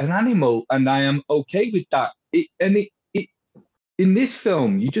killed an animal, and I am okay with that. In this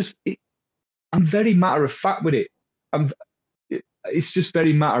film, I'm very matter of fact with it. It's just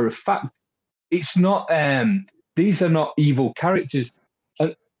very matter of fact. It's not. These are not evil characters.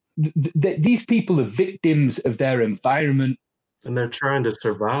 These people are victims of their environment, and they're trying to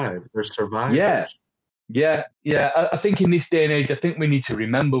survive. They're survivors. Yeah. I think in this day and age, I think we need to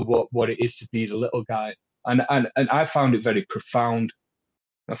remember what it is to be the little guy, and I found it very profound.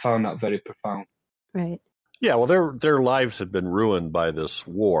 I found that very profound. Right. Yeah. Well, their lives had been ruined by this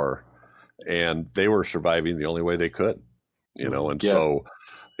war, and they were surviving the only way they could. So,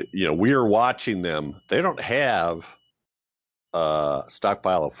 we are watching them. They don't have a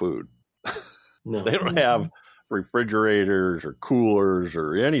stockpile of food. No. They don't have refrigerators or coolers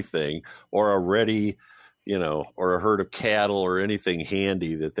or anything, or a ready, or a herd of cattle or anything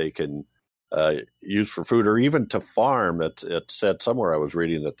handy that they can use for food or even to farm. It said somewhere I was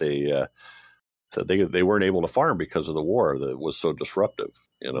reading that they said they weren't able to farm because of the war that was so disruptive.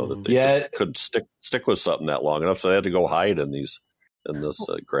 That they just couldn't stick with something that long enough, so they had to go hide in this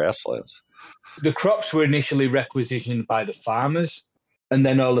grasslands. The crops were initially requisitioned by the farmers, and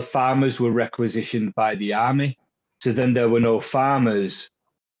then all the farmers were requisitioned by the army. So then there were no farmers,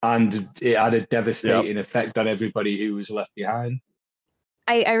 and it had a devastating effect on everybody who was left behind.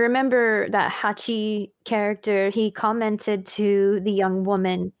 I remember that Hachi character, he commented to the young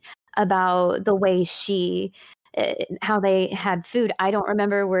woman about the way how they had food. I don't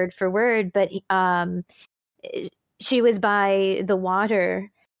remember word for word, but she was by the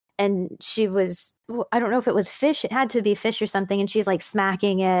water, and she was, I don't know if it was fish. It had to be fish or something. And she's like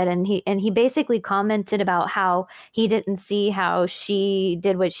smacking it. And he basically commented about how he didn't see how she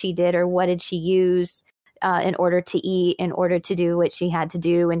did what she did, or what did she use in order to eat, in order to do what she had to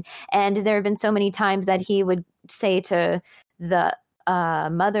do. And there have been so many times that he would say to the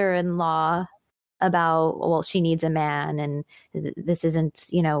mother-in-law about, well, she needs a man, and this isn't,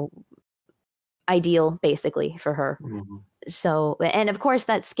 ideal basically for her. Mm-hmm. So, and of course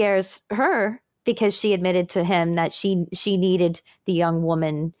that scares her, because she admitted to him that she needed the young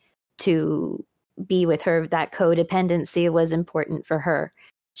woman to be with her. That codependency was important for her.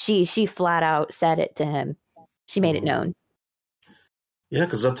 She flat out said it to him. She made it known. Yeah,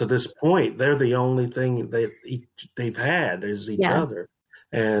 because up to this point, they're the only thing they've had is each other.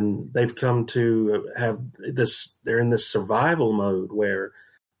 And they've come to have this, they're in this survival mode where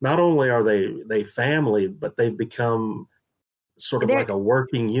not only are they family, but they've become sort of like a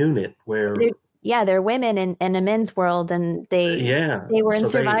working unit where... They're women in a men's world, and they were in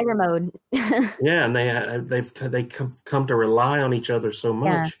survivor mode. And they've come to rely on each other so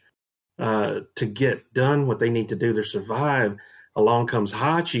much to get done what they need to do to survive. Along comes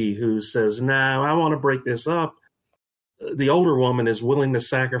Hachi, who says, "No, I want to break this up." The older woman is willing to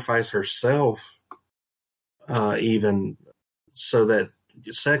sacrifice herself, even so that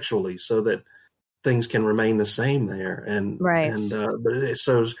sexually, so that things can remain the same there.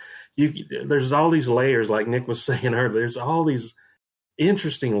 There's all these layers, like Nick was saying earlier. There's all these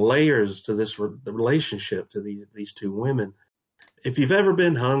interesting layers to this relationship to these two women. If you've ever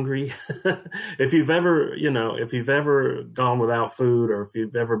been hungry, if you've ever gone without food, or if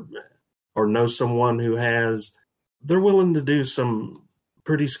you've ever or know someone who has, they're willing to do some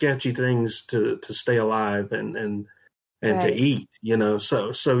pretty sketchy things to stay alive and to eat.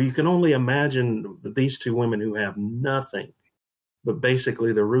 So you can only imagine that these two women who have nothing but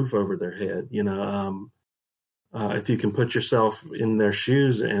basically the roof over their head, if you can put yourself in their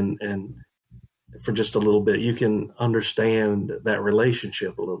shoes and for just a little bit, you can understand that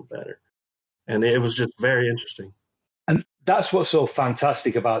relationship a little better. And it was just very interesting. And that's what's so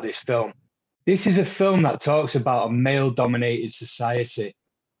fantastic about this film. This is a film that talks about a male-dominated society.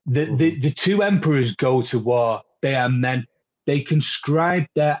 The two emperors go to war. They are men. They conscribe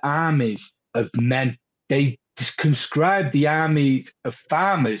their armies of men. They conscribe the armies of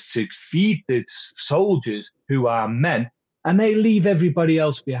farmers to feed the soldiers who are men, and they leave everybody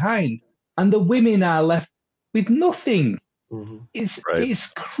else behind. And the women are left with nothing. Mm-hmm.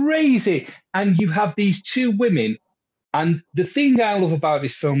 It's crazy. And you have these two women, and the thing I love about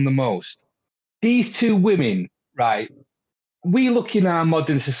this film the most, these two women, right? We look in our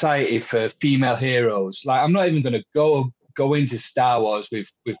modern society for female heroes. Like, I'm not even going to go into Star Wars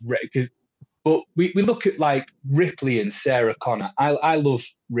but we look at like Ripley and Sarah Connor. I love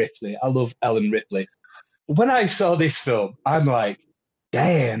Ripley. I love Ellen Ripley. when I saw this film, I'm like,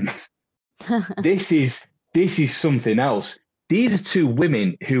 damn, this is something else. These are two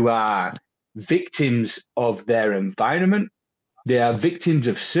women who are victims of their environment. They are victims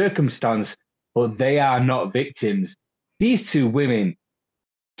of circumstance, but they are not victims. These two women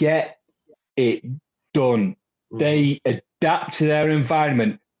get it done. They adapt to their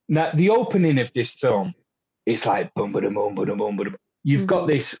environment. Now, the opening of this film, it's like boom, boom, boom, boom, boom, boom. You've got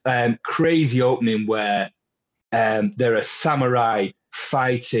this crazy opening where there are samurai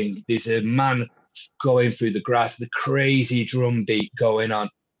fighting. There's a man going through the grass, the crazy drum beat going on.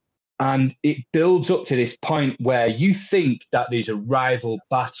 And it builds up to this point where you think that there's a rival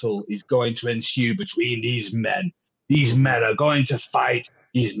battle is going to ensue between these men. These men are going to fight.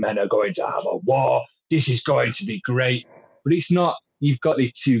 These men are going to have a war. This is going to be great. But it's not. You've got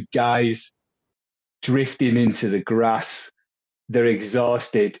these two guys drifting into the grass. They're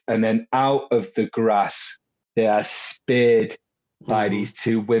exhausted. And then out of the grass, they are speared by these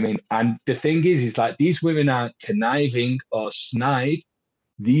two women. And the thing is like these women aren't conniving or snide.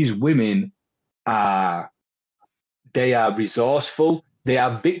 These women they are resourceful. They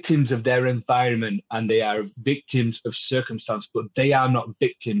are victims of their environment and they are victims of circumstance, but they are not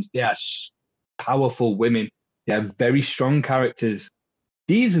victims. They are powerful women. They are very strong characters.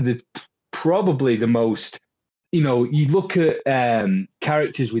 These are probably the most, you look at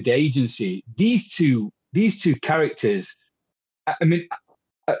characters with agency. These two characters, I mean,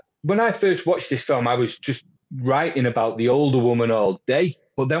 when I first watched this film, I was just writing about the older woman all day.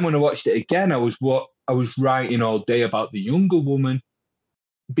 But then when I watched it again, I was writing all day about the younger woman,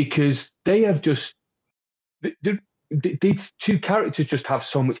 because they have just these two characters just have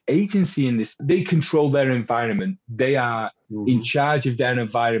so much agency in this. They control their environment. They are in charge of their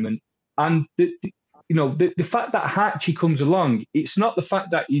environment. And the fact that Hachi comes along, it's not the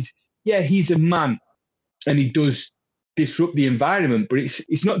fact that he's a man and he does disrupt the environment, but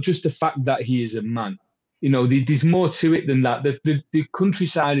it's not just the fact that he is a man. There's more to it than that. The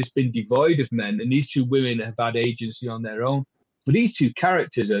countryside has been devoid of men, and these two women have had agency on their own. But these two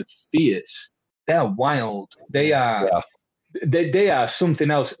characters are fierce. They're wild. They are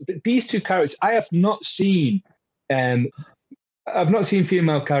something else. These two characters, I have not seen. I've not seen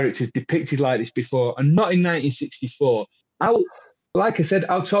female characters depicted like this before, and not in 1964. Like I said,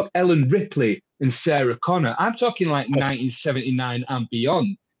 I'll talk Ellen Ripley and Sarah Connor. I'm talking like 1979 and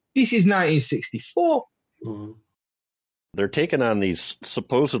beyond. This is 1964. They're taking on these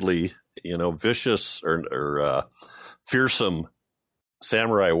supposedly, vicious or fearsome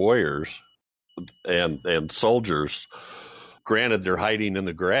samurai warriors and soldiers. Granted, they're hiding in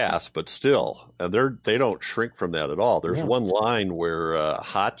the grass, but still, and they don't shrink from that at all. There's one line where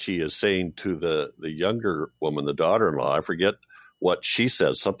Hachi is saying to the younger woman, the daughter-in-law, I forget what she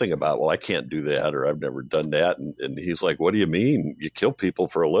says, something about, well, I can't do that, or I've never done that. And he's like, what do you mean? You kill people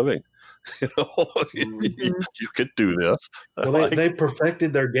for a living. You could do this. Well, they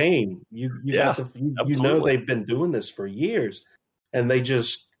perfected their game. You they've been doing this for years, and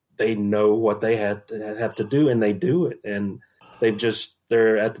they know what they have to do, and they do it. And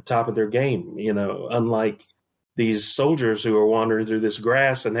they're at the top of their game, unlike these soldiers who are wandering through this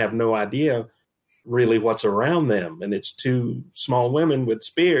grass and have no idea really what's around them. And it's two small women with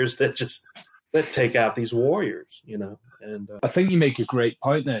spears that take out these warriors, And I think you make a great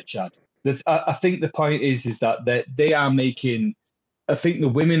point there, Chad. I think the point is that they are making, I think the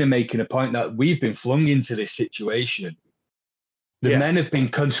women are making a point that we've been flung into this situation. The men have been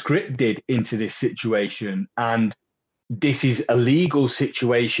conscripted into this situation, and this is a legal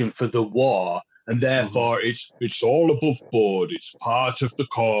situation for the war, and therefore it's all above board. It's part of the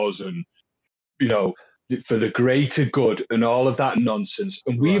cause, and for the greater good, and all of that nonsense.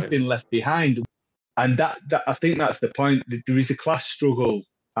 And we've been left behind, and that I think that's the point. There is a class struggle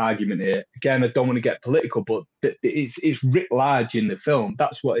argument here. Again, I don't want to get political, but it's writ large in the film.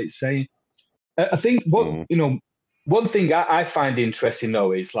 That's what it's saying. I think one thing I find interesting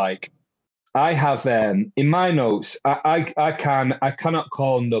though is like I have in my notes I cannot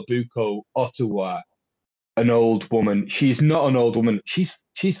call Nobuko Otowa an old woman. She's not an old woman. She's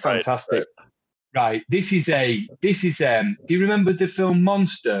fantastic. Right. This is do you remember the film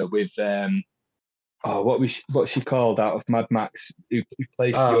Monster with what's she called out of Mad Max who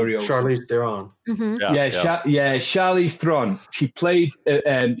plays Furio? Charlize Theron. Charlize Theron. She played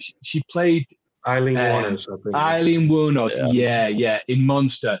Eileen Wuornos, I think. Eileen Wuornos, in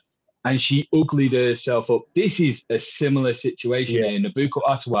Monster, and she uglied herself up. This is a similar situation here. Nobuko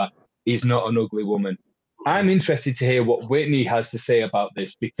Otowa is not an ugly woman. I'm interested to hear what Whitney has to say about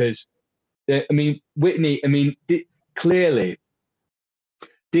this, because Whitney, clearly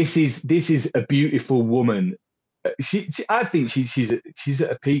this is a beautiful woman. I think she's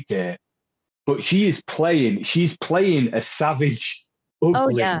at a peak here, but she's playing a savage,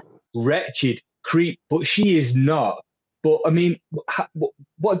 ugly, wretched creep, but she is not. But I mean,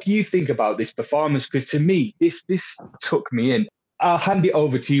 what do you think about this performance? Because to me, this took me in. I'll hand it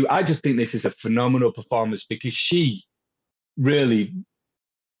over to you. I just think this is a phenomenal performance because she really,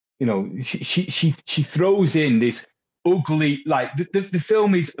 she throws in this ugly, like the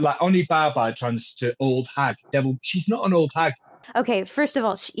film is like Onibaba trans to old hag devil. She's not an old hag. Okay, first of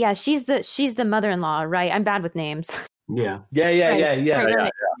all, she's the mother-in-law, right? I'm bad with names. Yeah.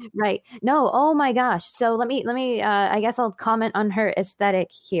 Right. No, oh my gosh. So let me I guess I'll comment on her aesthetic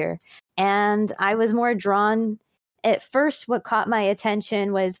here. And I was more drawn at first. What caught my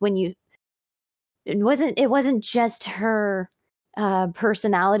attention was it wasn't just her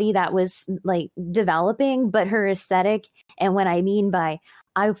personality that was like developing, but her aesthetic. And what I mean by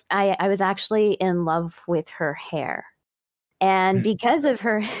I was actually in love with her hair. And because of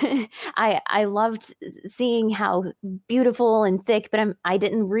her, I loved seeing how beautiful and thick, but I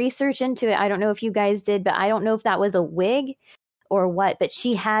didn't research into it. I don't know if you guys did, but I don't know if that was a wig or what, but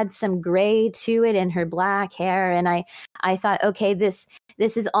she had some gray to it in her black hair. And I thought, okay, this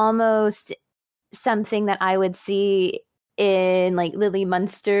is almost something that I would see in like Lily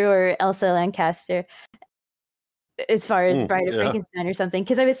Munster or Elsa Lancaster, as far as Bride of Frankenstein or something,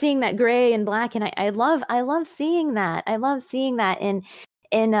 because I was seeing that gray and black, and I love seeing that. I love seeing that in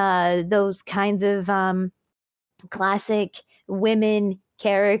those kinds of classic women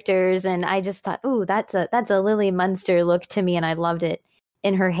characters, and I just thought, ooh, that's a Lily Munster look to me, and I loved it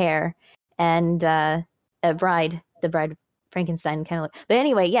in her hair and the Bride of Frankenstein kind of look. But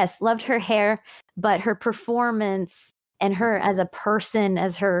anyway, yes, loved her hair, but her performance and her as a person,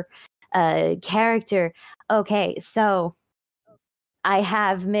 as her character. Okay, so I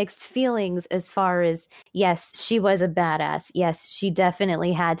have mixed feelings as far as, yes, she was a badass. Yes, she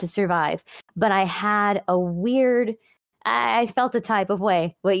definitely had to survive. But I had I felt a type of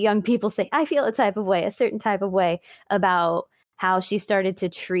way, what young people say, I feel a type of way, a certain type of way about how she started to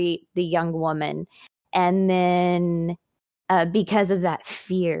treat the young woman. And then because of that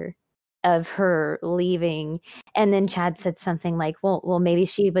fear of her leaving. And then Chad said something like, well, maybe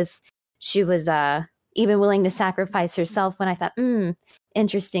she was even willing to sacrifice herself, when I thought,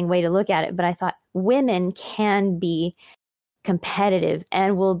 interesting way to look at it. But I thought women can be competitive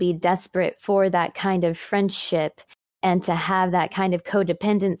and will be desperate for that kind of friendship and to have that kind of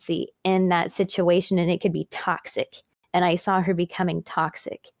codependency in that situation. And it could be toxic. And I saw her becoming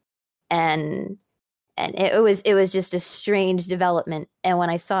toxic. And it was just a strange development. And when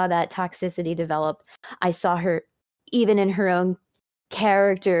I saw that toxicity develop, I saw her, even in her own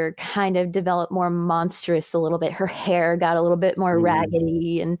character, kind of develop more monstrous a little bit. Her hair got a little bit more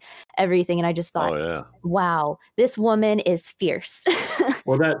raggedy and everything. And I just thought, wow, this woman is fierce.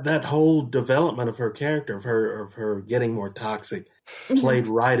 Well, that whole development of her character, of her getting more toxic, played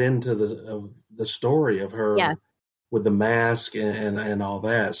right into the story of her with the mask and all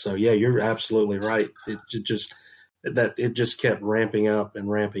that. So yeah, you're absolutely right. It just kept ramping up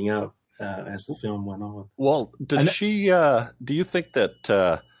as the film went on. Well, do you think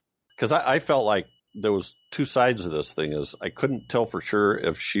that, because I felt like there was two sides of this thing, is I couldn't tell for sure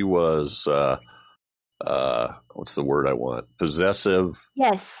if she was, what's the word I want? Possessive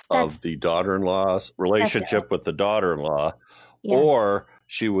of the daughter-in-law's relationship with the daughter-in-law, or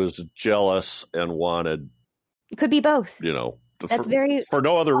she was jealous and wanted. It could be both. For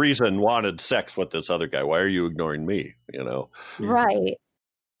no other reason wanted sex with this other guy. Why are you ignoring me? Right.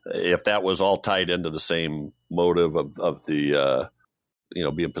 If that was all tied into the same motive of the,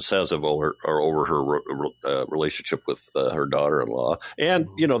 being possessive over her relationship with her daughter-in-law. And,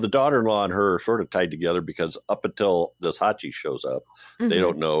 the daughter-in-law and her are sort of tied together because up until this Hachi shows up, they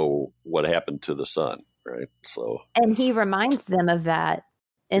don't know what happened to the son, right? So, and he reminds them of that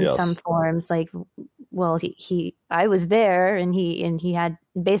in some forms, like, well, I was there, and he had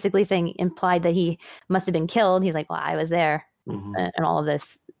basically implied that he must have been killed. He's like, well, I was there, and all of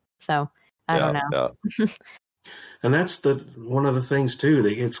this. So I don't know. Yeah. And that's one of the things too,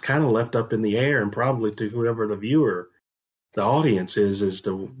 that it's kind of left up in the air, and probably to whoever the audience is as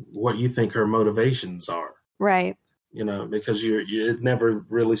to what you think her motivations are. Right. Because it never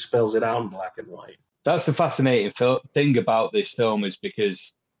really spells it out in black and white. That's the fascinating thing about this film, is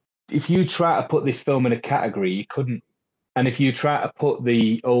because if you try to put this film in a category, you couldn't. And if you try to put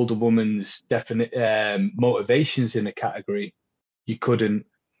the older woman's definite motivations in a category, you couldn't.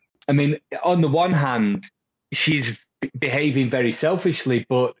 I mean, on the one hand, she's behaving very selfishly,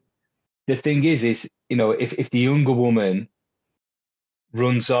 but the thing is, if the younger woman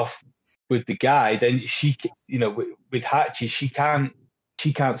runs off with the guy, then she, with Hachi, she can't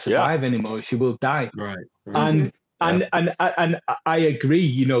survive anymore. She will die. Right. And I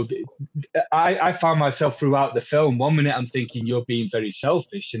agree. I found myself throughout the film. 1 minute I'm thinking you're being very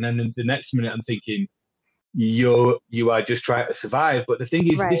selfish, and then the next minute I'm thinking you are just trying to survive. But the thing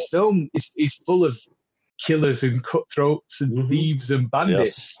is, this film is full of killers and cutthroats and thieves and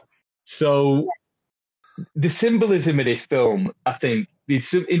bandits. Yes. So the symbolism of this film, I think,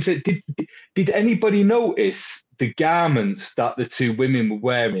 did anybody notice the garments that the two women were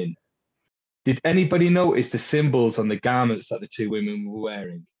wearing? Did anybody notice the symbols on the garments that the two women were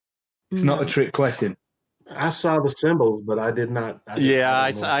wearing? It's not a trick question. I saw the symbols, but I did not.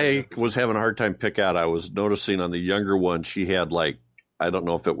 I was having a hard time pick out. I was noticing on the younger one, she had I don't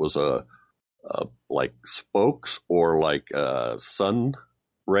know if it was like spokes or like sun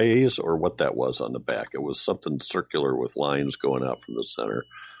rays or what that was on the back. It was something circular with lines going out from the center.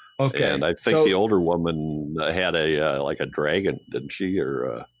 Okay. And I think the older woman had a dragon, didn't she?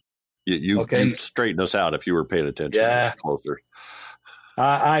 Or you straighten us out if you were paying attention closer.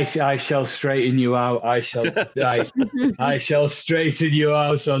 I shall straighten you out. I shall straighten you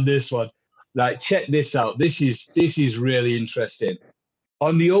out on this one. Like, check this out. This is really interesting.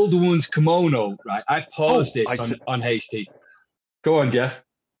 On the older one's kimono, right? I paused on HD. Go on, Jeff.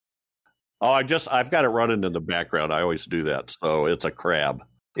 Oh, I've got it running in the background. I always do that. So it's a crab.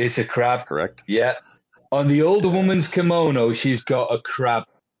 It's a crab. Correct? Yeah. On the older woman's kimono, she's got a crab.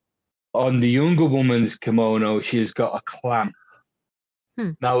 On the younger woman's kimono, she's got a clam.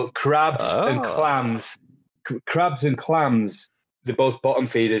 Now, crabs and clams, they're both bottom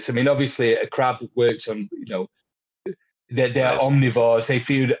feeders. I mean, obviously, a crab works on, they're omnivores. They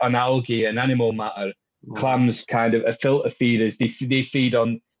feed on algae and animal matter. Clams kind of are filter feeders. They feed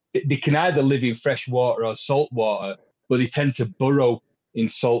on, they can either live in fresh water or salt water, but they tend to burrow in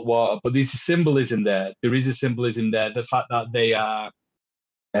salt water. But there's a symbolism there. There is a symbolism there. The fact that they are,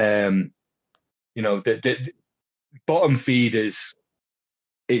 the bottom feeders,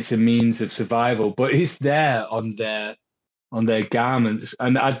 it's a means of survival, but it's there on their garments,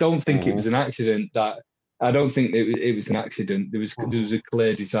 and I don't think it was an accident. I don't think it was an accident. There was a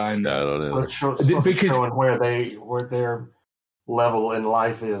clear design there. I don't know. Because showing where their level in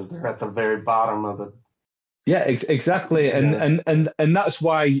life is. They're at the very bottom of the. Yeah, exactly, and that's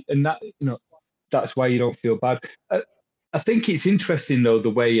why, that's why you don't feel bad. I think it's interesting though the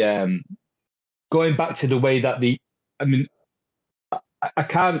way going back to the way that I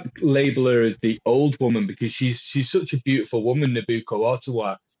can't label her as the old woman because she's such a beautiful woman, Nobuko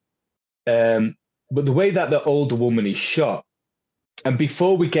Ottawa. But the way that the older woman is shot, and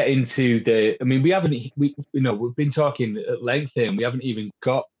before we get into we've been talking at length here, and we haven't even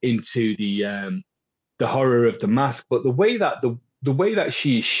got into the horror of the mask. But the way that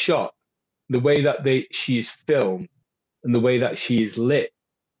she is shot, the way that she is filmed, and the way that she is lit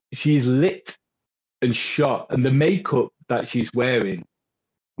and shot, and the makeup that she's wearing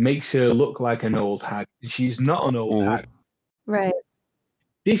makes her look like an old hag. She's not an old hag. Right.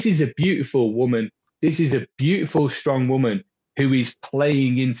 This is a beautiful woman. This is a beautiful, strong woman who is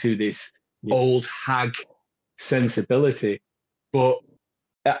playing into this old hag sensibility. But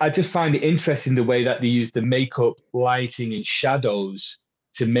I just find it interesting the way that they use the makeup, lighting, and shadows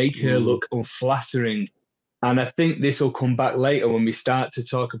to make her look unflattering. And I think this will come back later when we start to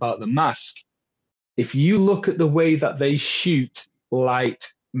talk about the mask. If you look at the way that they shoot light,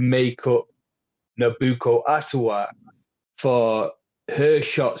 makeup, Nobuko Ottawa for her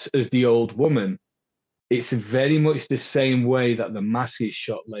shots as the old woman, it's very much the same way that the mask is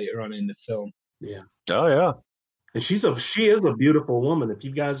shot later on in the film. Yeah. Oh, yeah. And she is a beautiful woman. If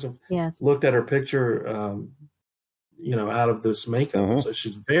you guys have looked at her picture, out of this makeup, so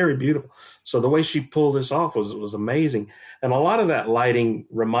she's very beautiful. So the way she pulled this off was amazing. And a lot of that lighting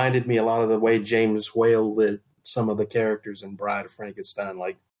reminded me a lot of the way James Whale lit some of the characters in Bride of Frankenstein,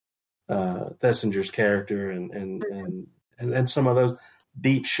 like Thessinger's character and some of those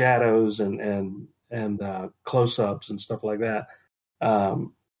deep shadows and close-ups and stuff like that,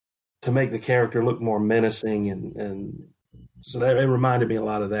 to make the character look more menacing, and so that it reminded me a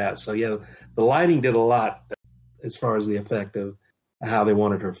lot of that. So yeah, the lighting did a lot as far as the effect of how they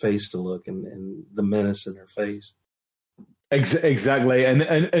wanted her face to look and the menace in her face. Exactly, and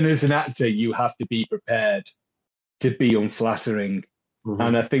as an actor, you have to be prepared to be unflattering.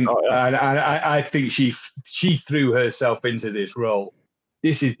 And I think I think she threw herself into this role.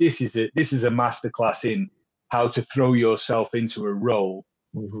 This is a masterclass in how to throw yourself into a role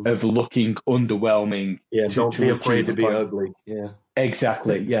of looking underwhelming. Yeah, don't be afraid to be ugly. Yeah,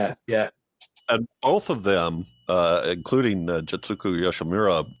 exactly. Yeah. And both of them, including Jitsuko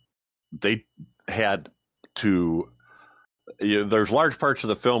Yoshimura, they had to. There's large parts of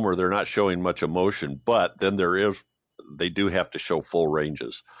the film where they're not showing much emotion, but then they do have to show full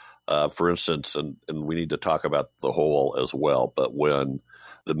ranges. For instance, and we need to talk about the hole as well, but when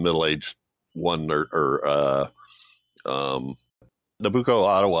the middle-aged one or Nobuko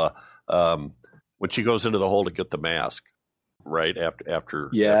Ottawa, when she goes into the hole to get the mask, right after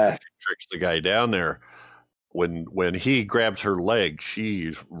she tricks the guy down there, when he grabs her leg,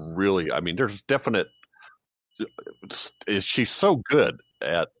 she's really, I mean, there's definite. She's so good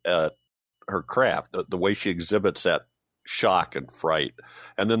at her craft, the way she exhibits that shock and fright,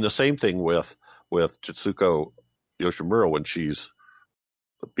 and then the same thing with Jitsuko Yoshimura when she's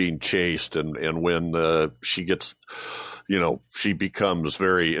being chased and when she gets, she becomes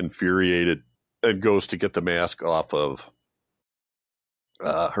very infuriated and goes to get the mask off of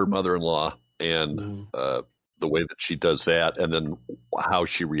her mother-in-law, and the way that she does that, and then how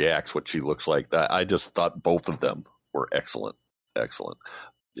she reacts, what she looks like. That I just thought both of them were excellent.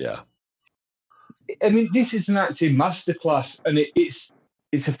 Yeah. I mean, this is an acting masterclass, and it's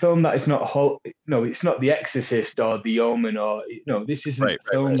a film that is not it's not The Exorcist or The Omen, or this is a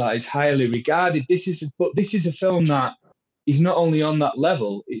film that is highly regarded. This is a film that is not only on that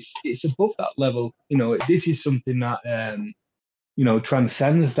level, it's above that level. This is something that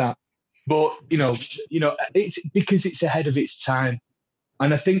transcends that. But it's because it's ahead of its time,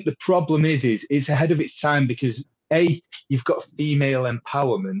 and I think the problem is it's ahead of its time because A, you've got female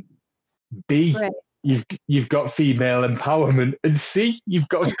empowerment, B, you've got female empowerment, and C, you've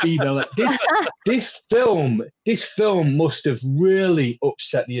got female. This film must have really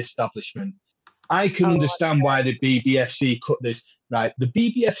upset the establishment. I can understand why the BBFC cut this. Right, the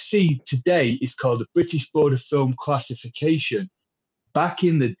BBFC today is called the British Board of Film Classification. Back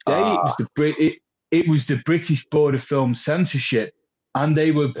in the day, it was the British Board of Film Censorship, and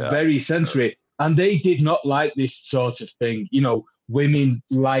they were very censory, and they did not like this sort of thing. Women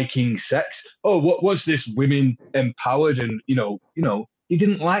liking sex. Oh, what's this? Women empowered, and he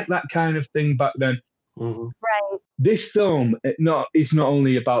didn't like that kind of thing back then. Mm-hmm. Right. This film is not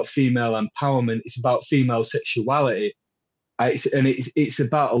only about female empowerment; it's about female sexuality, it's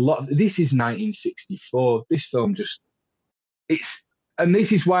about a lot. This is 1964. This film and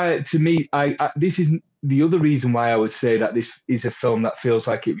this is why, to me, this is the other reason why I would say that this is a film that feels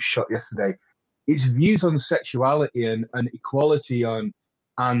like it was shot yesterday. Its views on sexuality and equality and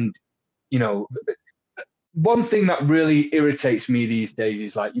one thing that really irritates me these days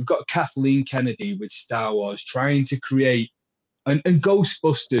is like you've got Kathleen Kennedy with Star Wars trying to create and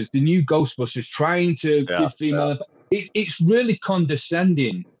Ghostbusters, the new Ghostbusters, trying to give female. It's really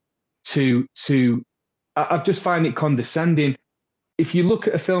condescending to. I just find it condescending. If you look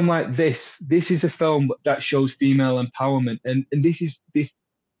at a film like this is a film that shows female empowerment, and this is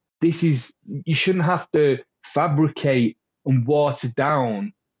you shouldn't have to fabricate and water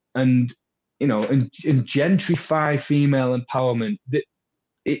down and gentrify female empowerment.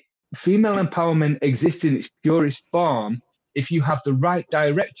 Female empowerment exists in its purest form if you have the right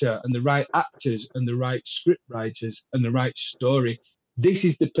director and the right actors and the right script writers and the right story. This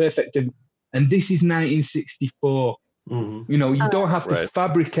is the perfect, and this is 1964. Mm-hmm. You don't have to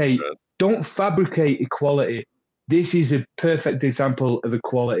fabricate. Don't fabricate equality. This is a perfect example of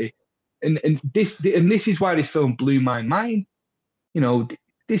equality, and this is why this film blew my mind.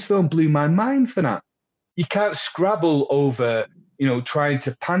 This film blew my mind for that. You can't scrabble over, trying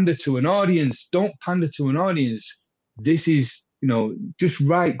to pander to an audience. Don't pander to an audience. This is, just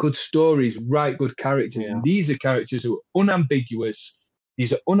write good stories, write good characters, and these are characters who are unambiguous.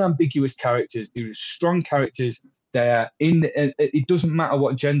 These are unambiguous characters. These are strong characters. They are it doesn't matter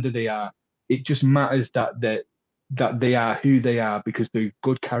what gender they are. It just matters that they are who they are because they're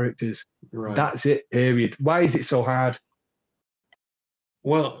good characters. Right. That's it. Period. Why is it so hard?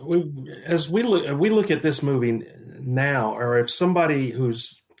 Well, we look at this movie now, or if somebody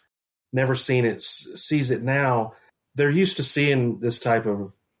who's never seen it sees it now, they're used to seeing this type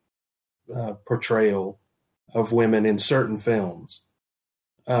of portrayal of women in certain films.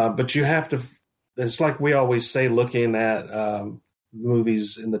 But you have to. It's like we always say, looking at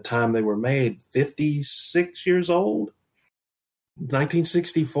movies in the time they were made, 56 years old,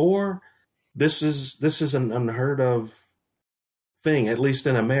 1964. This is an unheard of thing, at least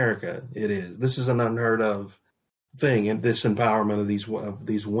in America. It is. This is an unheard of thing, and this empowerment of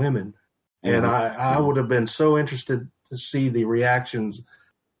these women. And I would have been so interested to see the reactions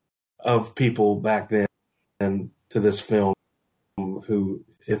of people back then to this film, who,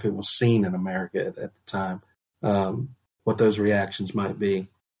 if it was seen in America at the time, what those reactions might be.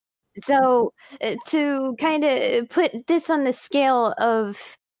 So to kind of put this on the scale of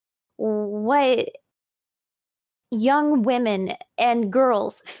what young women and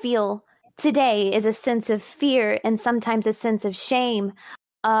girls feel today is a sense of fear and sometimes a sense of shame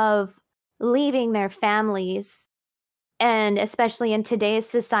of leaving their families. And especially in today's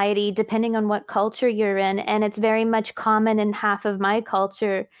society, depending on what culture you're in, and it's very much common in half of my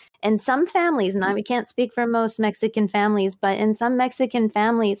culture. In some families, and we can't speak for most Mexican families, but in some Mexican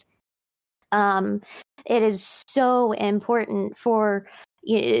families, it is so important for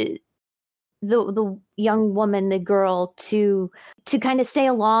the young woman, the girl, to kind of stay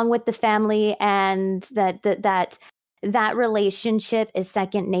along with the family, and that relationship is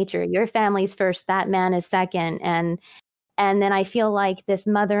second nature. Your family's first, that man is second, and then I feel like this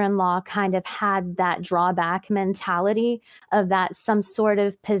mother-in-law kind of had that drawback mentality of that some sort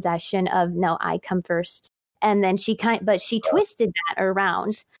of possession of, no, I come first. And then she twisted that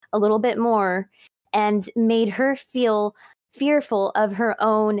around a little bit more and made her feel fearful of her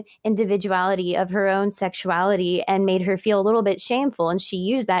own individuality, of her own sexuality, and made her feel a little bit shameful. And she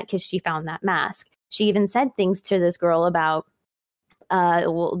used that because she found that mask. She even said things to this girl about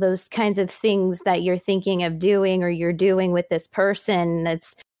those kinds of things that you're thinking of doing or you're doing with this person.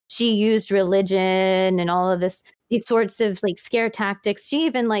 She used religion and all of these sorts of like scare tactics. She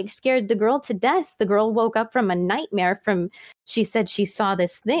even like scared the girl to death. The girl woke up from a nightmare she said she saw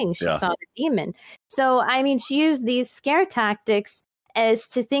this thing. She saw the demon. So, I mean, she used these scare tactics as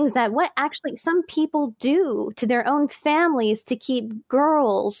to things that what actually some people do to their own families to keep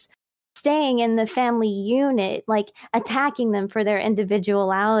girls staying in the family unit, like attacking them for their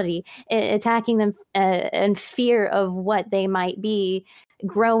individuality, attacking them in fear of what they might be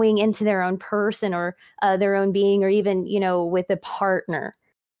growing into their own person or their own being, or even, with a partner.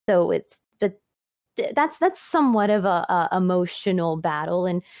 So that's somewhat of a emotional battle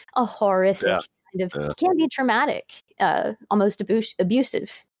and a horrific kind of can be traumatic, almost abusive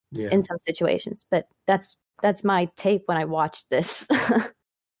in some situations. But that's my take when I watched this.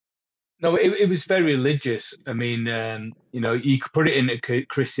 No, it was very religious. I mean, you could put it into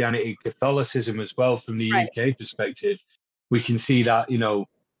Christianity, Catholicism as well. From the UK perspective, we can see that, no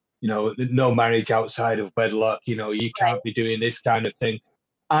marriage outside of wedlock. You can't be doing this kind of thing.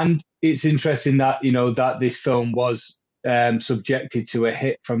 And it's interesting that, that this film was subjected to a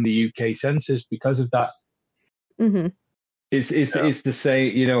hit from the UK censors because of that. Mm-hmm. It's the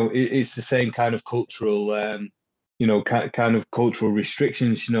same, it's the same kind of cultural, kind of cultural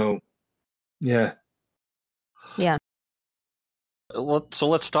restrictions, Yeah. So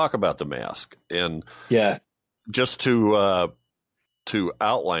let's talk about The Mask, and just to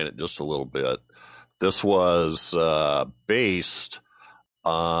outline it just a little bit. This was based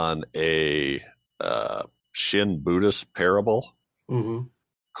on a Shin Buddhist parable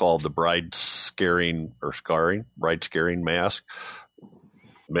called the Bride Scaring Mask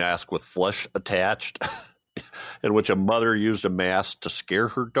with flesh attached, in which a mother used a mask to scare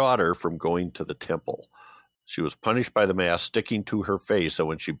her daughter from going to the temple. She was punished by the mask sticking to her face, and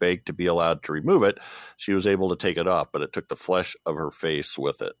when she begged to be allowed to remove it, she was able to take it off, but it took the flesh of her face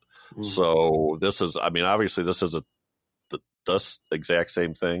with it. Mm-hmm. So this is, obviously this is this exact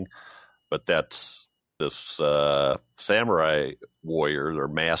same thing, but that's this samurai warrior or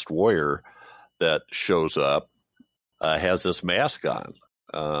masked warrior that shows up, has this mask on.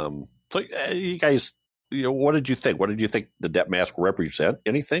 So you guys, what did you think? Did that mask represent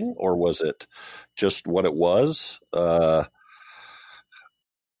anything, or was it just what it was? Well,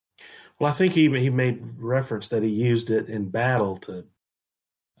 I think he made reference that he used it in battle to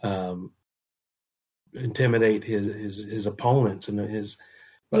intimidate his opponents and his.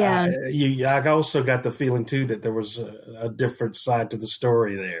 But I also got the feeling too that there was a different side to the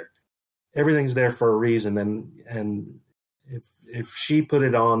story there. Everything's there for a reason, and if she put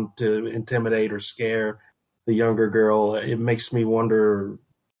it on to intimidate or scare the younger girl, it makes me wonder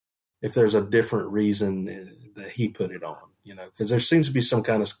if there's a different reason that he put it on, because there seems to be some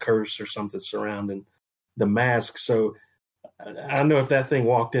kind of curse or something surrounding the mask. So I know if that thing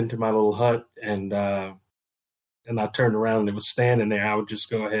walked into my little hut and I turned around and it was standing there, I would just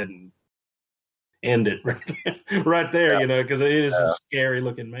go ahead and end it right there, because it is a scary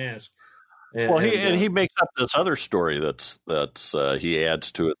looking mask. And he makes up this other story that's he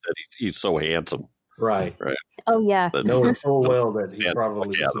adds to it that he's so handsome. Right. Oh yeah. Knowing full well that he probably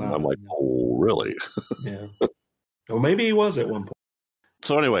was not. I'm like, oh really? Yeah. Well, maybe he was at one point.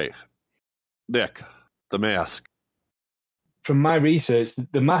 So anyway, Nick, The Mask. From my research,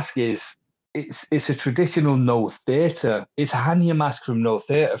 The Mask it's a traditional no theatre. It's a Hanya mask from no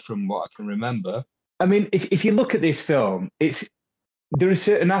theatre, from what I can remember. I mean, if you look at this film, it's there are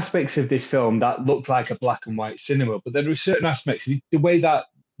certain aspects of this film that look like a black and white cinema, but there are certain aspects, the way that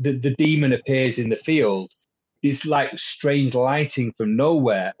the demon appears in the field is like strange lighting from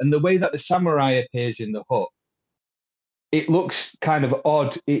nowhere. And the way that the samurai appears in the hut, it looks kind of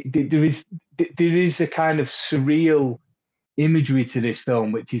odd. There is a kind of surreal imagery to this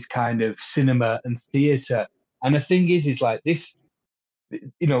film, which is kind of cinema and theatre. And the thing is like this,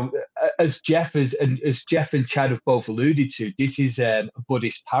 you know, as Jeff and Chad have both alluded to, this is a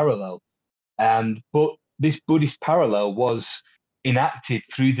Buddhist parallel. But this Buddhist parallel was enacted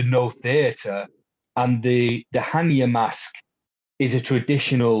through the No theatre, and the Hanya mask is a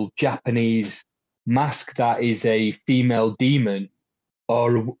traditional Japanese mask that is a female demon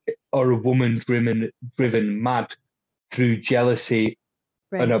or a woman driven mad through jealousy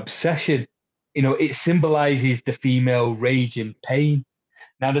and obsession. You know, it symbolizes the female rage and pain.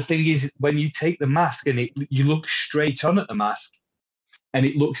 Now, the thing is, when you take the mask and you look straight on at the mask and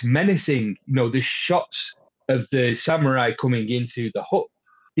it looks menacing, you know, the shots of the samurai coming into the hut,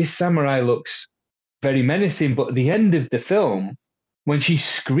 this samurai looks very menacing. But at the end of the film, when she's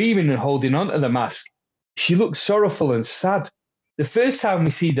screaming and holding on to the mask, she looks sorrowful and sad. The first time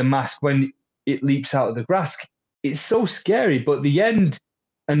we see the mask, when it leaps out of the grass, it's so scary. But the end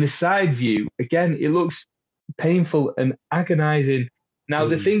and the side view, again, it looks painful and agonizing. Now,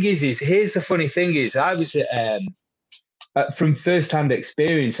 the thing is here's the funny thing is, I was from first-hand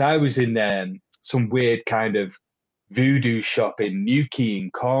experience, I was in some weird kind of voodoo shop in Newquay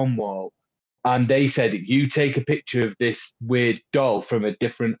in Cornwall, and they said, you take a picture of this weird doll from a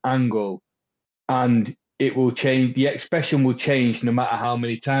different angle, and it will change, the expression will change no matter how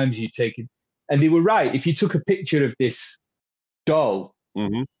many times you take it. And they were right. If you took a picture of this doll,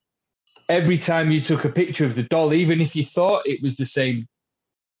 every time you took a picture of the doll, even if you thought it was the same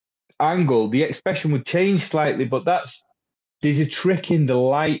angle, the expression would change slightly. But there's a trick in the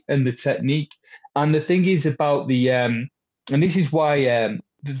light and the technique. And the thing is about and this is why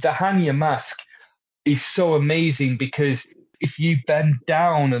the Hanya mask is so amazing, because if you bend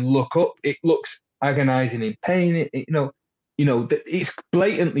down and look up, it looks agonizing in pain. It's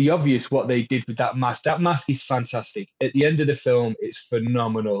blatantly obvious what they did with that mask. That mask is fantastic. At the end of the film, it's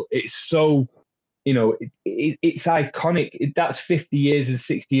phenomenal. It's so, it's iconic. That's 50 years and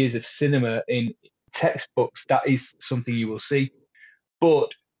 60 years of cinema in textbooks. That is something you will see.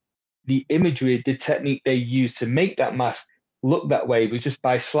 But the imagery, the technique they used to make that mask look that way was just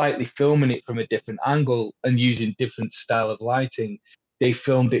by slightly filming it from a different angle and using different style of lighting. They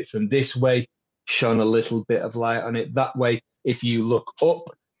filmed it from this way, shone a little bit of light on it that way. If you look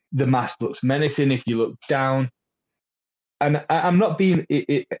up, the mask looks menacing. If you look down, and I'm not being,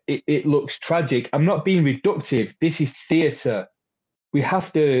 it looks tragic. I'm not being reductive. This is theatre. We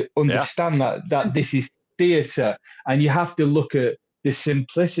have to understand that this is theatre, and you have to look at the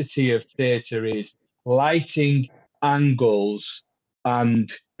simplicity of theatre is lighting, angles,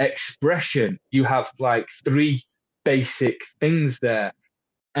 and expression. You have like three basic things there.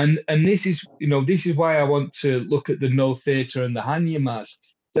 And this is why I want to look at the No theatre and the Hanya mask.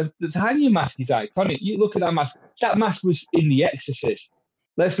 The Hanya mask is iconic. You look at that mask. That mask was in The Exorcist.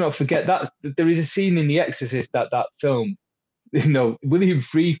 Let's not forget that there is a scene in The Exorcist that film. William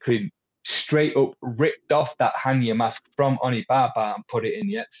Friedkin straight up ripped off that Hanya mask from Onibaba and put it in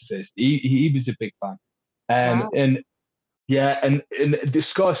The Exorcist. He was a big fan. Wow. And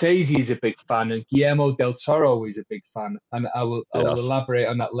Scorsese is a big fan, and Guillermo del Toro is a big fan, and I will elaborate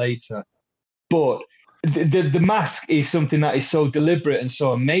on that later. But the mask is something that is so deliberate and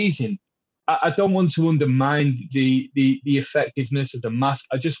so amazing. I don't want to undermine the effectiveness of the mask.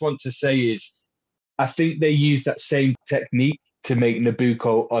 I just want to say I think they used that same technique to make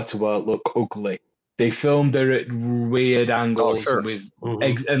Nobuko Ottawa look ugly. They filmed her at weird angles with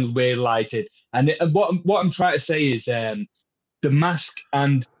and weird lighting. And what I'm trying to say is the mask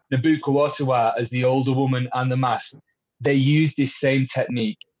and Nobuko Ottawa as the older woman and the mask, they use this same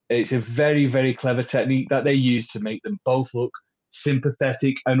technique. It's a very, very clever technique that they use to make them both look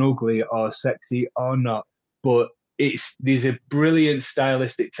sympathetic and ugly, or sexy or not. But there's a brilliant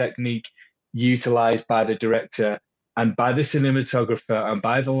stylistic technique utilized by the director and by the cinematographer and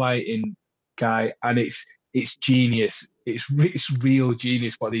by the lighting guy, and it's genius. It's real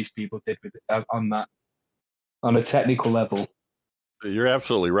genius what these people did with it on a technical level. You're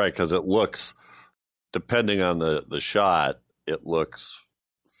absolutely right, because it looks, depending on the shot, it looks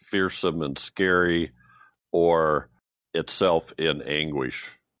fearsome and scary, or itself in anguish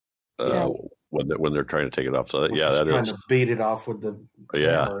when they're trying to take it off. So that trying is to beat it off with the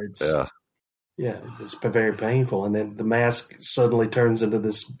camera. It's very painful, and then the mask suddenly turns into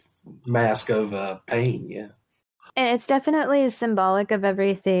this mask of pain. And it's definitely symbolic of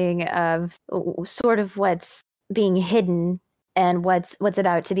everything, of sort of what's being hidden and what's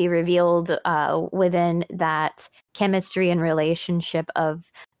about to be revealed within that chemistry and relationship of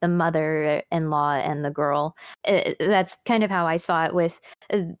the mother-in-law and the girl. That's kind of how I saw it with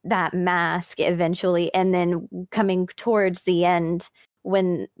that mask eventually. And then coming towards the end,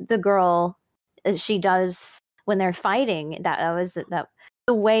 when the girl, when they're fighting, that was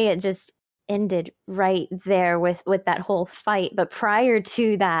the way it just ended right there with that whole fight. But prior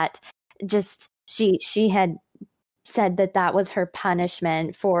to that, just she had said that was her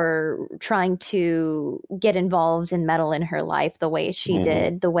punishment for trying to get involved and meddle in her life the way she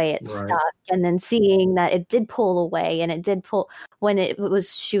did, the way it stuck, and then seeing that it did pull away, and it did pull when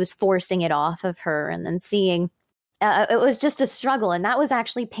she was forcing it off of her, and then seeing it was just a struggle, and that was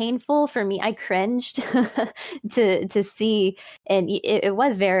actually painful for me. I cringed to see, and it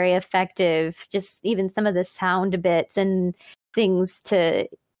was very effective. Just even some of the sound bits and things to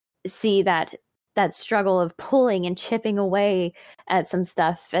see that struggle of pulling and chipping away at some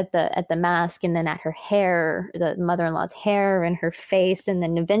stuff at the mask, and then at her hair, the mother-in-law's hair and her face, and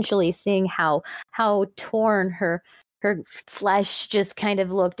then eventually seeing how torn her flesh just kind of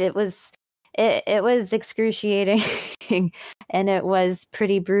looked. It was excruciating and it was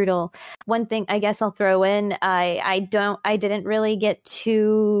pretty brutal. One thing I guess I'll throw in, I didn't really get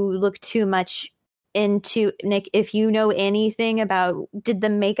to look too much into, Nick, if you know anything about, did the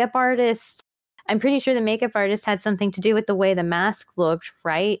makeup artist, I'm pretty sure the makeup artist had something to do with the way the mask looked,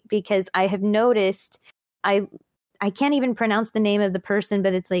 right? Because I have noticed, I can't even pronounce the name of the person,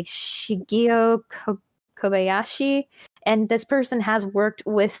 but it's like Shigeo Kobayashi. And this person has worked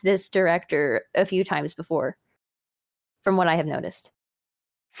with this director a few times before, from what I have noticed.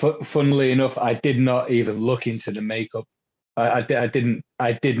 Funnily enough, I did not even look into the makeup. I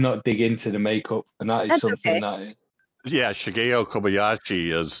did not dig into the makeup, and that's something okay. That. Yeah, Shigeo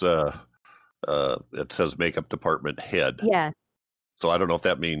Kobayashi is. It says makeup department head. Yeah. So I don't know if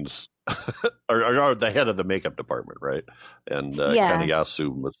that means or the head of the makeup department, right? And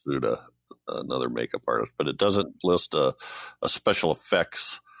Kaneyasu Masuda, another makeup artist, but it doesn't list a special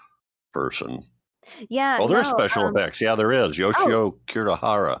effects person. Yeah. Oh, there's special effects. Yeah, there is. Yoshio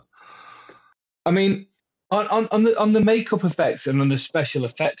Kirihara. I mean, on the makeup effects and on the special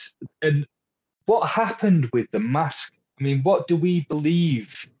effects, and what happened with the mask? I mean, what do we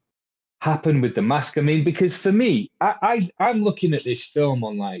believe happened with the mask? I mean, because for me, I'm looking at this film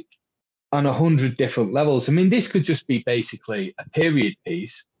on 100 different levels. I mean, this could just be basically a period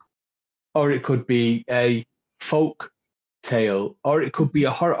piece, or it could be a folk tale, or it could be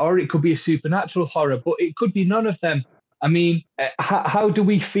a horror, or it could be a supernatural horror, but it could be none of them. I mean, how do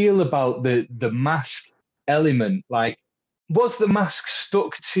we feel about the mask element? Like, was the mask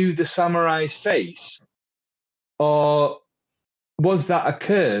stuck to the samurai's face, or was that a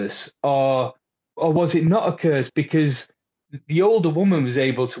curse, or was it not a curse? Because the older woman was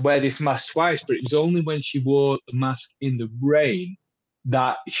able to wear this mask twice, but it was only when she wore the mask in the rain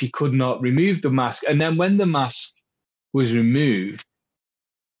that she could not remove the mask. And then when the mask was removed,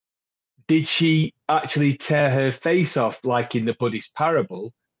 did she actually tear her face off like in the Buddhist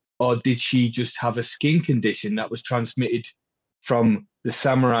parable, or did she just have a skin condition that was transmitted from the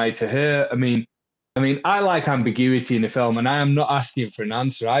samurai to her? I mean, I like ambiguity in the film, and I am not asking for an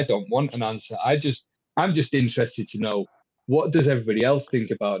answer. I don't want an answer. I'm just interested to know, what does everybody else think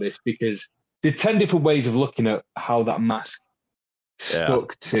about this? Because there are 10 different ways of looking at how that mask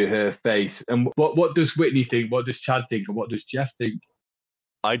stuck to her face. And what does Whitney think? What does Chad think? And what does Jeff think?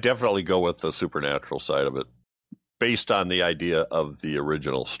 I definitely go with the supernatural side of it, based on the idea of the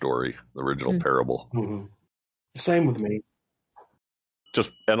original story, the original parable. Mm-hmm. Same with me.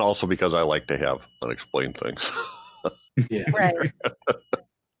 And also because I like to have unexplained things. Yeah. Right.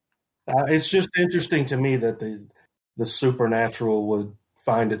 It's just interesting to me that the supernatural would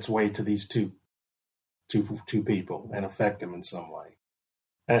find its way to these two people and affect them in some way.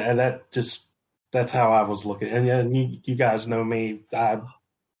 And that's how I was looking. And you guys know me. I'm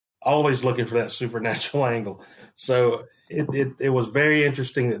always looking for that supernatural angle. So it was very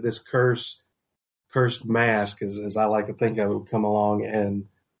interesting that this cursed mask, as I like to think of it, would come along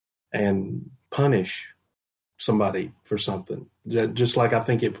and punish somebody for something, just like I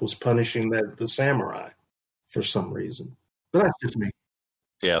think it was punishing the samurai for some reason. But that's just me.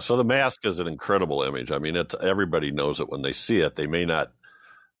 Yeah, so the mask is an incredible image. I mean, everybody knows it when they see it. They may not,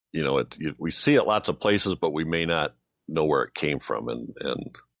 we see it lots of places, but we may not know where it came from. And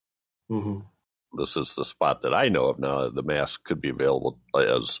this is the spot that I know of now. The mask could be available,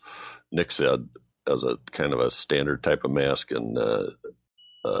 as Nick said, as a kind of a standard type of mask in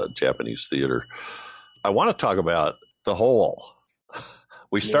Japanese theater. I want to talk about the hole.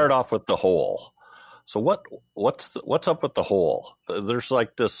 We start off with the hole. So what's up with the hole? There's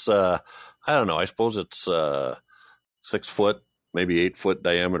like this. I don't know. I suppose it's 6 foot, maybe 8 foot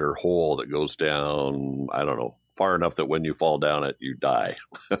diameter hole that goes down. I don't know, far enough that when you fall down it, you die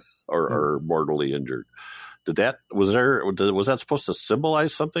or are mortally injured. Was that supposed to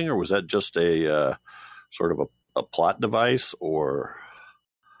symbolize something, or was that just a sort of a plot device? Or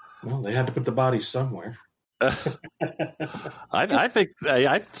well, they had to put the bodies somewhere.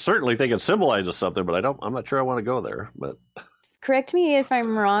 I certainly think it symbolizes something, but I'm not sure I want to go there. But correct me if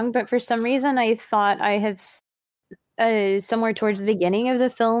I'm wrong, but for some reason I thought I have somewhere towards the beginning of the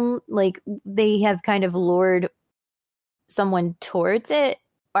film, like they have kind of lured someone towards it.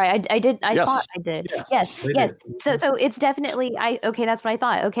 Or I did. I thought I did. Yes. So it's definitely okay. That's what I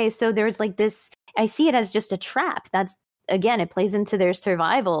thought. Okay. So there's like this, I see it as just a trap. That's, again, it plays into their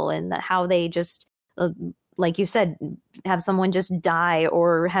survival and how they just, like you said, have someone just die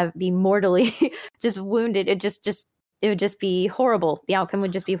or be mortally just wounded. It would just be horrible. The outcome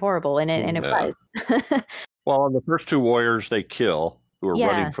would just be horrible. And it was. Well, on the first 2 warriors they kill, who are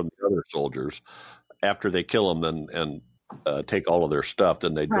running from the other soldiers, after they kill them and take all of their stuff,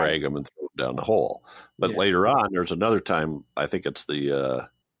 then they drag them and throw them down the hole. But later on, there's another time, I think it's the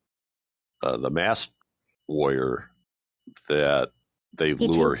masked warrior, that they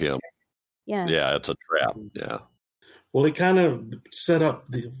lure him. Yeah, it's a trap. Yeah. Well, it kind of set up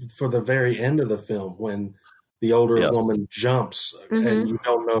for the very end of the film when the older woman jumps and you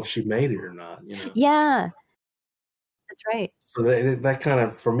don't know if she made it or not. You know? Yeah, that's right. So that kind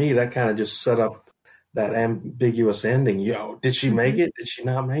of, for me, that kind of just set up that ambiguous ending. You know, did she make it? Did she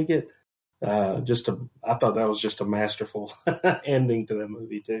not make it? I thought that was just a masterful ending to that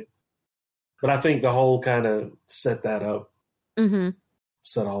movie too. But I think the whole kind of set that up,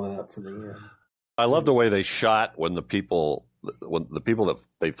 set all that up for the end. I love the way they shot when the people that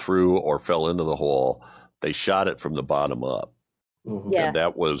they threw or fell into the hole, they shot it from the bottom up. Yeah. And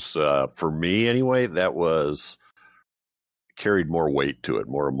that was, for me anyway, that was carried more weight to it,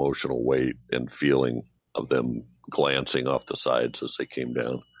 more emotional weight and feeling of them glancing off the sides as they came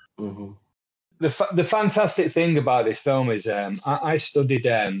down. The fantastic thing about this film is I studied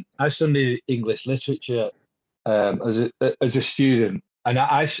English literature as a student, and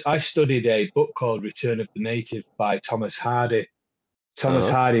I studied a book called Return of the Native by Thomas Hardy. Thomas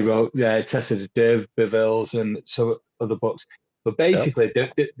Hardy wrote Tessa de D'Urbervilles and some other books. But basically,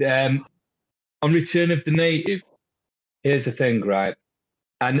 on Return of the Native, here's the thing, right?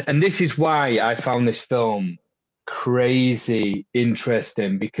 And this is why I found this film crazy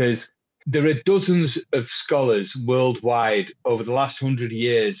interesting, because there are dozens of scholars worldwide over the last 100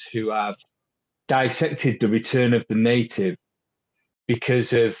 years who have dissected the Return of the Native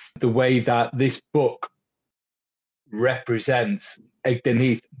because of the way that this book represents Egdon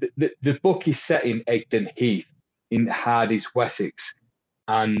Heath. The book is set in Egdon Heath in Hardy's Wessex,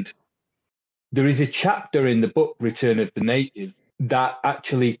 and there is a chapter in the book Return of the Native that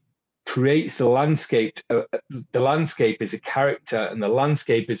actually creates the landscape. The landscape is a character, and the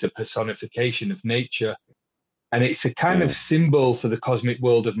landscape is a personification of nature, and it's a kind of symbol for the cosmic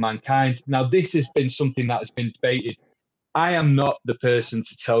world of mankind. Now, this has been something that has been debated. I am not the person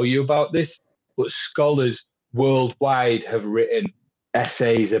to tell you about this, but scholars worldwide have written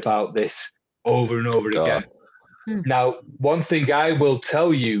essays about this over and over again. Now, one thing I will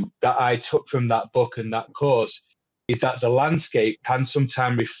tell you that I took from that book and that course is that the landscape can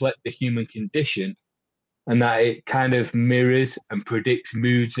sometimes reflect the human condition, and that it kind of mirrors and predicts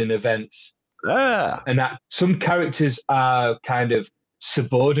moods and events. And that some characters are kind of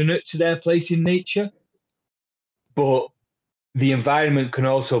subordinate to their place in nature, but the environment can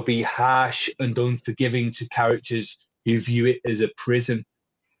also be harsh and unforgiving to characters who view it as a prison.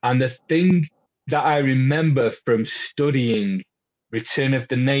 And the thing that I remember from studying Return of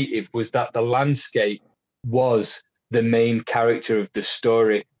the Native was that the landscape was the main character of the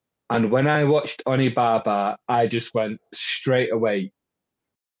story. And when I watched Onibaba, I just went straight away,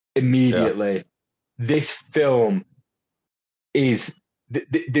 immediately. This film is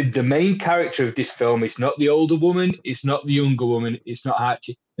the main character of this film is not the older woman, it's not the younger woman, it's not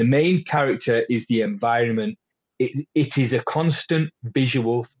Archie. The main character is the environment. It is a constant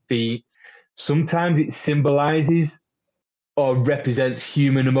visual theme. Sometimes it symbolizes or represents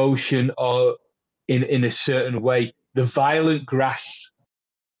human emotion or in a certain way. The violent grass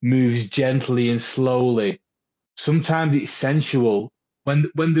moves gently and slowly. Sometimes it's sensual.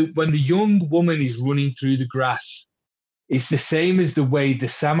 When the young woman is running through the grass, it's the same as the way the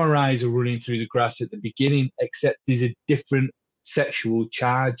samurais are running through the grass at the beginning, except there's a different sexual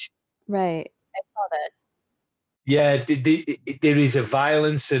charge. Right. saw that. Yeah, there is a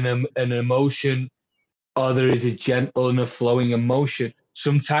violence and an emotion, or there is a gentle and a flowing emotion.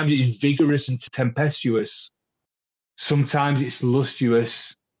 Sometimes it's vigorous and tempestuous. Sometimes it's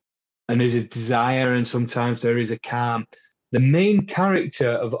lustuous and there's a desire, and sometimes there is a calm. The main character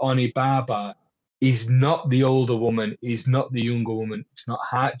of Onibaba is not the older woman, is not the younger woman. It's not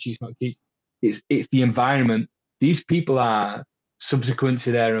Hachi, it's not Kichi. It's the environment. These people are subsequent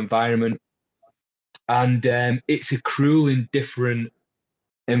to their environment. And it's a cruel, indifferent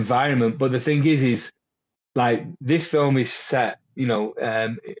environment. But the thing is like this film is set, in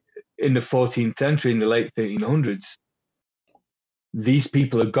the 14th century, in the late 1300s. These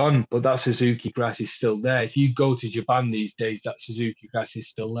people are gone, but that Suzuki grass is still there. If you go to Japan these days, that Suzuki grass is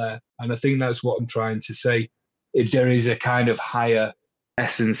still there. And I think that's what I'm trying to say. There is a kind of higher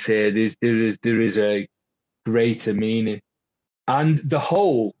essence here. There is a greater meaning. And the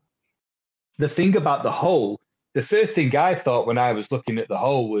thing about the whole, the first thing I thought when I was looking at the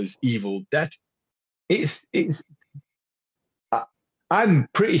whole was Evil Dead. I'm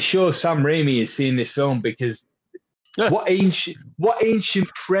pretty sure Sam Raimi has seen this film, because what ancient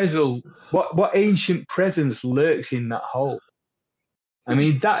presence lurks in that hole? I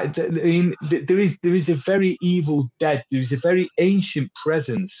mean, there is a very evil dead. There is a very ancient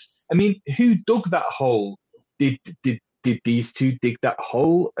presence. I mean, who dug that hole? Did these two dig that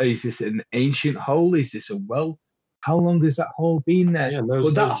hole? Is this an ancient hole? Is this a well? How long has that hole been there? Yeah,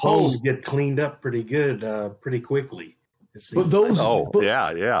 those holes get cleaned up pretty good, pretty quickly.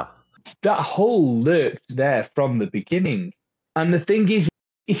 Yeah. That hole lurked there from the beginning. And the thing is,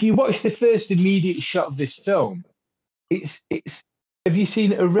 if you watch the first immediate shot of this film, it's. Have you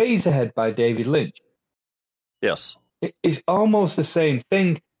seen Eraserhead by David Lynch? Yes. It's almost the same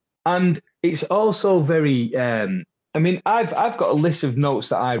thing, and it's also very. I've got a list of notes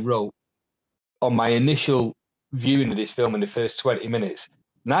that I wrote on my initial viewing of this film in the first 20 minutes,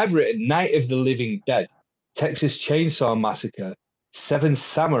 and I've written Night of the Living Dead, Texas Chainsaw Massacre, Seven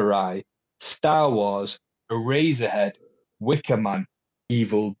Samurai, Star Wars, Eraserhead, Wicker Man,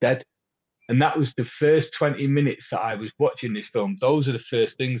 Evil Dead. And that was the first 20 minutes that I was watching this film. Those are the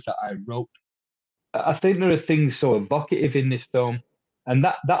first things that I wrote. I think there are things so evocative in this film. And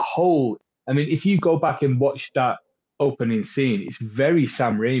that whole, if you go back and watch that opening scene, it's very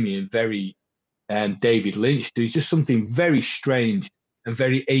Sam Raimi and very David Lynch. There's just something very strange and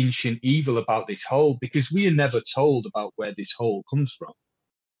very ancient evil about this hole, because we are never told about where this hole comes from.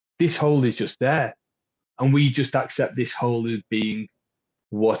 This hole is just there, and we just accept this hole as being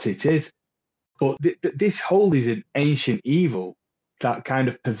what it is. But this hole is an ancient evil that kind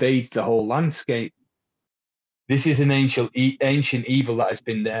of pervades the whole landscape. This is an ancient evil that has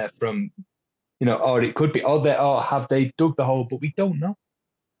been there from, or it could be, or have they dug the hole, but we don't know.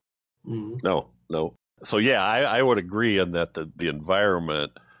 No. So yeah, I would agree in that the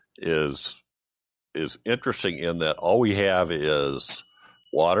environment is interesting in that all we have is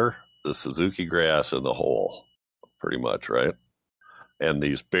water, the Suzuki grass, and the hole, pretty much, right? And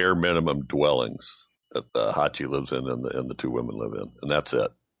these bare minimum dwellings that the Hachi lives in and the two women live in, and that's it.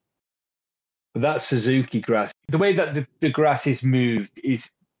 That Suzuki grass, the way that the grass is moved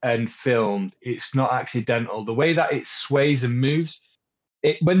and filmed, it's not accidental. The way that it sways and moves,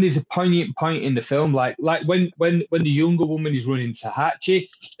 when there's a poignant point in the film, like when the younger woman is running to Hachi,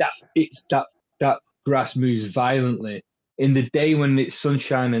 that grass moves violently. In the day when it's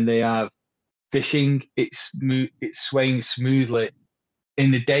sunshine and they are fishing, it's swaying smoothly. In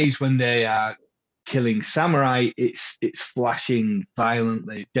the days when they are killing samurai, it's flashing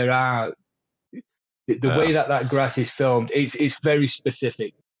violently. There are the way that grass is filmed. It's very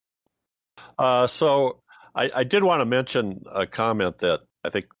specific. So I did want to mention a comment that I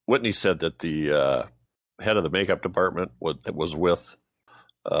think Whitney said that the head of the makeup department was with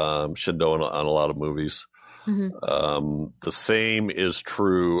Shindô on a lot of movies. Mm-hmm. The same is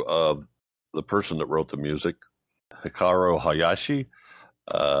true of the person that wrote the music, Hikaru Hayashi.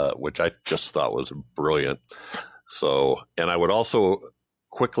 Which I just thought was brilliant. So, and I would also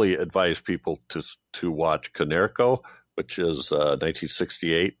quickly advise people to watch Kunerko, which is a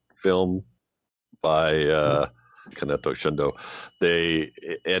 1968 film by Kaneto Shindô.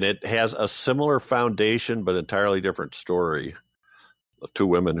 And it has a similar foundation, but entirely different story of two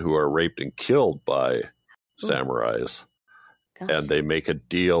women who are raped and killed by samurais. Gosh. And they make a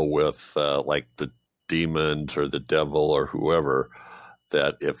deal with like the demons or the devil or whoever,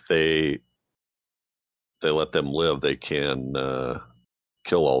 that if they let them live, they can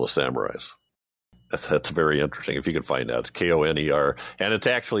kill all the samurais. That's very interesting. If you can find that, it's Koner, and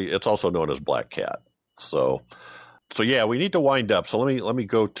it's also known as Black Cat. So yeah, we need to wind up. So let me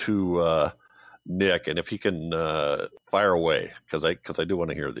go to Nick, and if he can fire away, because I do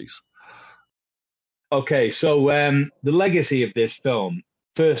want to hear these. Okay, so the legacy of this film,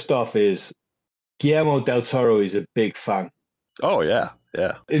 first off, is Guillermo del Toro is a big fan. Oh, yeah.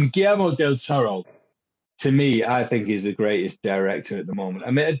 And Guillermo del Toro, to me, I think he's the greatest director at the moment.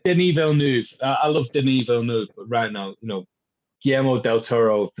 I mean, Denis Villeneuve, I love Denis Villeneuve, but right now, Guillermo del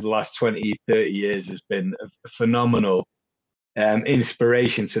Toro for the last 20, 30 years has been a phenomenal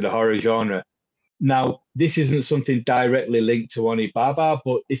inspiration to the horror genre. Now, this isn't something directly linked to Onibaba,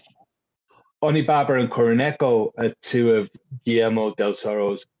 but if Onibaba and Kunerko are two of Guillermo del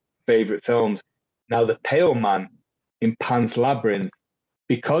Toro's favorite films. Now, The Pale Man in Pan's Labyrinth,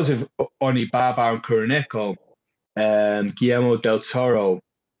 because of Onibaba and Kunerko, Guillermo del Toro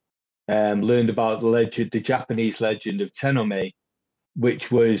learned about the Japanese legend of Tenome,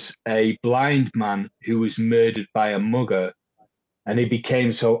 which was a blind man who was murdered by a mugger, and he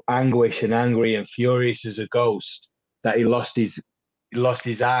became so anguished and angry and furious as a ghost that he lost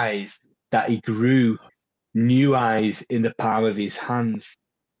his eyes, that he grew new eyes in the palm of his hands.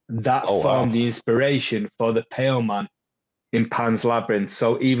 That formed the inspiration for The Pale Man in Pan's Labyrinth.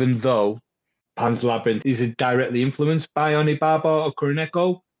 So even though Pan's Labyrinth is directly influenced by Onibaba or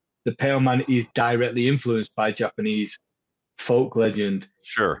Kunerko, The Pale Man is directly influenced by Japanese folk legend.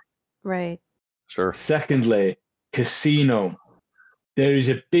 Sure. Right. Sure. Secondly, Casino. There is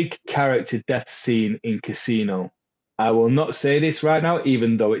a big character death scene in Casino. I will not say this right now,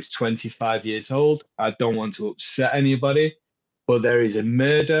 even though it's 25 years old. I don't want to upset anybody, but there is a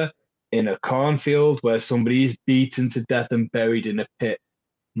murder in a cornfield where somebody is beaten to death and buried in a pit.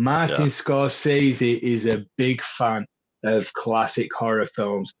 Martin Scorsese is a big fan of classic horror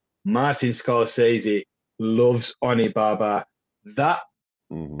films. Martin Scorsese loves Onibaba. That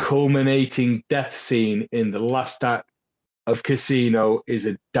culminating death scene in the last act of Casino is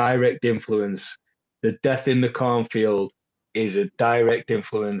a direct influence. The death in the cornfield is a direct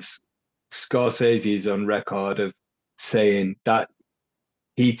influence. Scorsese is on record of saying that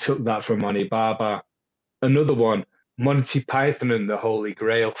he took that from Onibaba. Another one, Monty Python and the Holy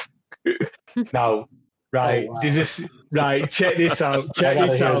Grail. Now, right, check this out. Check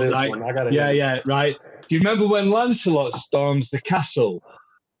this out. Right. Do you remember when Lancelot storms the castle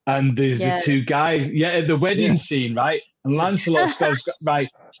and there's the two guys, the wedding scene, right? And Lancelot storms, right,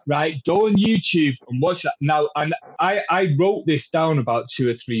 go on YouTube and watch that. Now, and I wrote this down about 2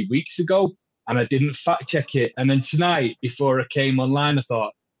 or 3 weeks ago and I didn't fact check it. And then tonight, before I came online, I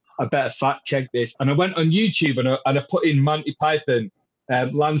thought, I better fact check this. And I went on YouTube and I put in Monty Python,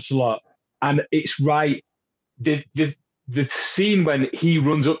 Lancelot, and it's right. The scene when he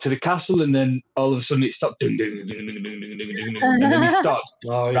runs up to the castle and then all of a sudden it stops, and then he stops,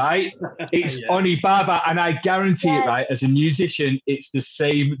 right? It's Onibaba, and I guarantee it, right? As a musician, it's the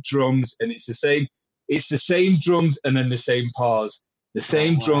same drums and it's the same drums and then the same pause. The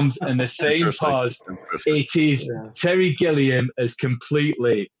same drums and the same pause. It is Terry Gilliam has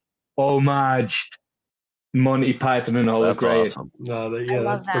completely homaged Monty Python and Holy Grail. Awesome.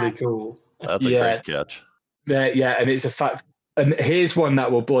 That's pretty cool. That's a great catch. And it's a fact. And here's one that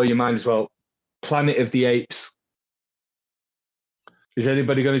will blow your mind as well. Planet of the Apes. Is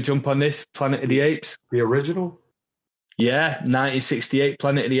anybody going to jump on this? Planet of the Apes? The original? Yeah, 1968,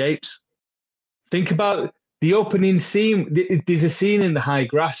 Planet of the Apes. Think about the opening scene. There's a scene in the high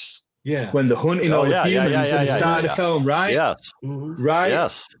grass. Yeah. When they're hunting all the humans at the start of the film, right? Yes. Mm-hmm. Right?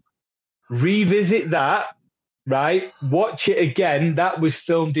 Yes. Revisit that, right? Watch it again. That was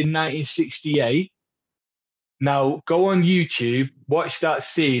filmed in 1968. Now, go on YouTube, watch that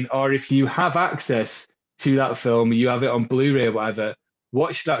scene, or if you have access to that film, you have it on Blu-ray or whatever,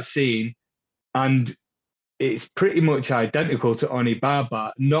 watch that scene, and it's pretty much identical to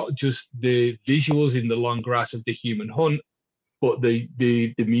Onibaba, not just the visuals in the long grass of the human hunt, but the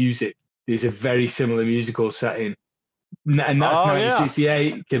music. There's a very similar musical setting. And that's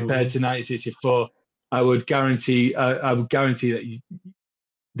 1968 compared to 1964. I would guarantee that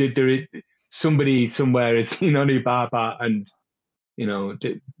there is somebody somewhere has seen Onibaba, and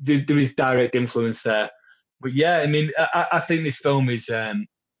there is direct influence there. But yeah, I mean, I think this film is there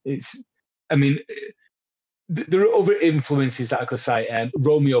are other influences that I could cite.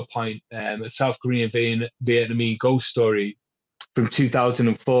 Romeo Point, a South Korean Vietnamese ghost story from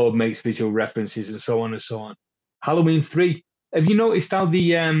 2004, makes visual references and so on and so on. Halloween 3. Have you noticed how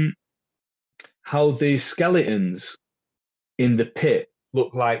the skeletons in the pit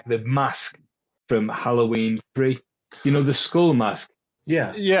look like the mask from Halloween 3? The skull mask?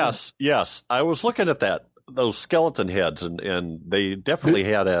 Yeah. Yes. I was looking at those skeleton heads, and they definitely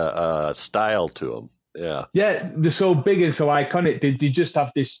had a style to them. Yeah. Yeah, they're so big and so iconic. They just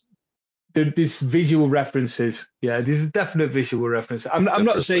have this There's visual references. Yeah, there's a definite visual reference. I'm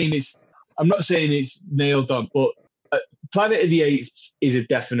not saying it's nailed on, but Planet of the Apes is a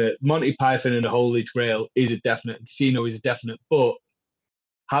definite. Monty Python and the Holy Grail is a definite. Casino is a definite. But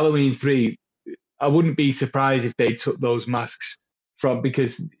Halloween 3, I wouldn't be surprised if they took those masks from,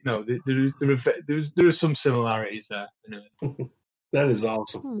 because there are some similarities there. Anyway. That is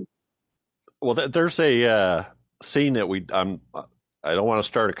awesome. Well, there's a scene that I don't want to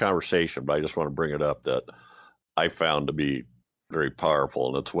start a conversation, but I just want to bring it up, that I found to be very powerful.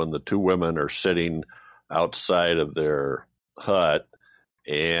 And it's when the two women are sitting outside of their hut,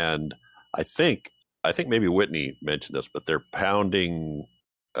 and I think maybe Whitney mentioned this, but they're pounding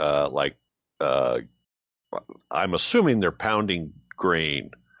I'm assuming they're pounding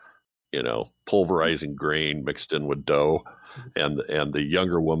grain, pulverizing grain mixed in with dough. And the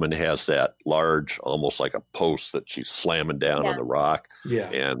younger woman has that large, almost like a post that she's slamming down on the rock. Yeah.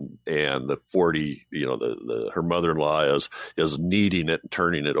 And the 40, her mother-in-law is kneading it and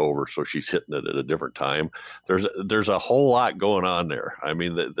turning it over, so she's hitting it at a different time. There's a whole lot going on there. I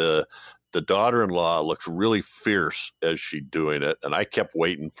mean, the daughter-in-law looks really fierce as she's doing it, and I kept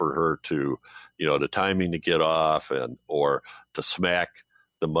waiting for her to, the timing to get off or to smack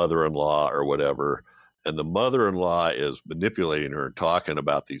the mother-in-law or whatever. And the mother-in-law is manipulating her and talking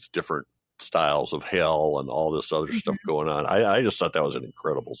about these different styles of hell and all this other stuff going on. I just thought that was an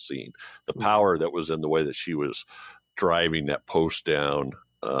incredible scene. The power that was in the way that she was driving that post down,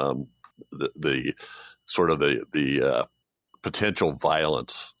 the sort of the potential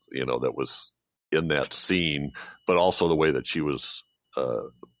violence, that was in that scene, but also the way that she was,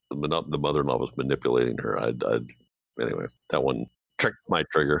 the mother-in-law was manipulating her. Anyway, that one tricked my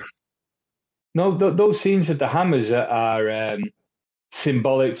trigger. No, those scenes of the hammers are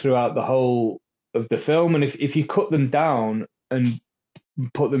symbolic throughout the whole of the film, and if you cut them down and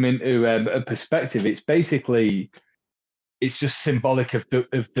put them into a perspective, it's just symbolic of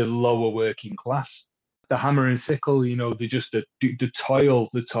the lower working class. The hammer and sickle, they're just the toil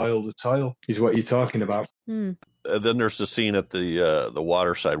is what you're talking about. Then there's the scene at the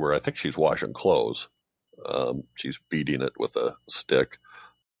waterside where I think she's washing clothes. She's beating it with a stick.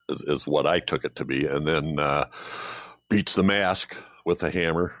 Is what I took it to be, and then beats the mask with a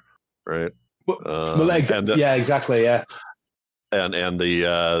hammer, right? Exactly, yeah. And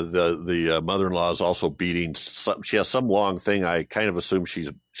the mother-in-law is also beating. She has some long thing. I kind of assume she's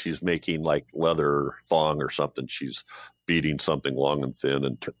making like leather thong or something. She's beating something long and thin,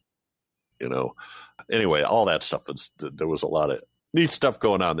 and Anyway, all that stuff. There was a lot of neat stuff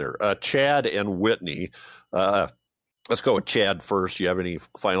going on there. Chad and Whitney. Let's go with Chad first. You have any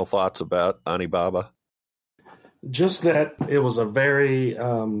final thoughts about Onibaba? Just that it was a very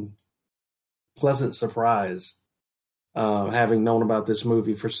pleasant surprise, having known about this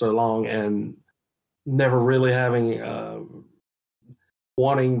movie for so long and never really having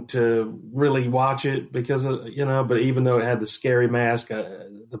wanting to really watch it because of, but even though it had the scary mask,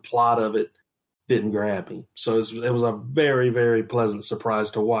 the plot of it didn't grab me. So it was a very, very pleasant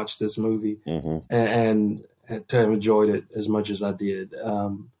surprise to watch this movie and to have enjoyed it as much as I did.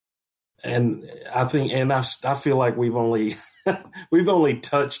 And I think, I feel like we've only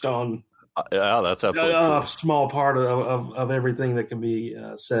touched on that's a small part of everything that can be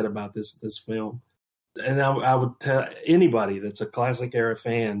said about this film. And I would tell anybody that's a classic era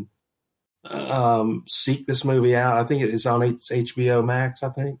fan, seek this movie out. I think it is on HBO Max, I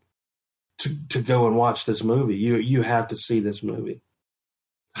think, to go and watch this movie. You have to see this movie.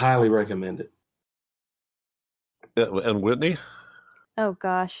 Highly recommend it. And Whitney? Oh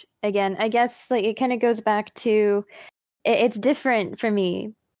gosh. Again, I guess it kind of goes back to it's different for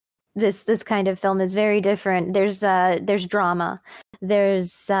me. This kind of film is very different. There's drama.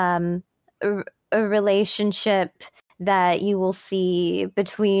 There's a relationship that you will see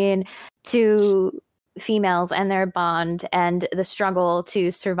between two females and their bond and the struggle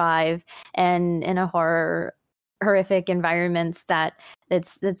to survive and in a horrific environments that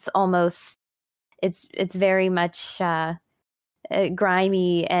it's almost it's very much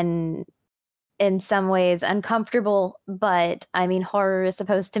grimy and in some ways uncomfortable, but I mean horror is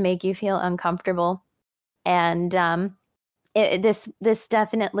supposed to make you feel uncomfortable, and this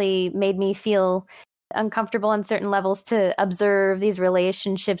definitely made me feel uncomfortable on certain levels to observe these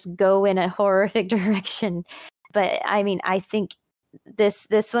relationships go in a horrific direction. But I mean, I think this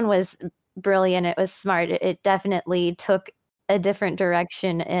one was brilliant. It was smart. It definitely took a different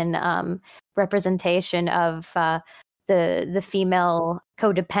direction in representation of the female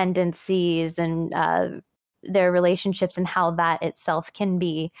codependencies and their relationships and how that itself can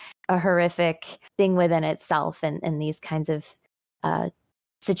be a horrific thing within itself and these kinds of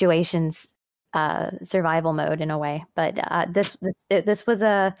situations, survival mode in a way. But this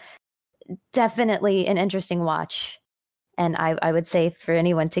was definitely an interesting watch, and I would say for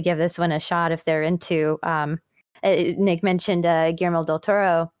anyone to give this one a shot if they're into. Nick mentioned Guillermo del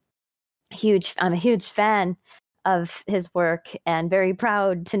Toro. I'm a huge fan of his work, and very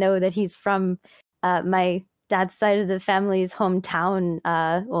proud to know that he's from my dad's side of the family's hometown,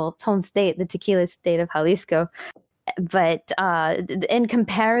 home state, the tequila state of Jalisco. But in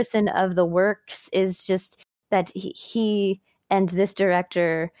comparison of the works is just that he and this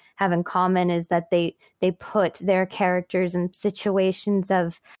director have in common is that they put their characters in situations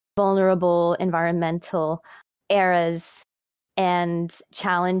of vulnerable environmental eras and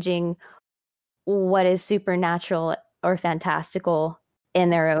challenging what is supernatural or fantastical in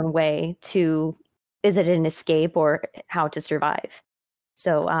their own way to, is it an escape or how to survive?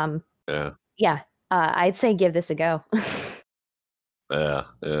 So, I'd say give this a go. Yeah.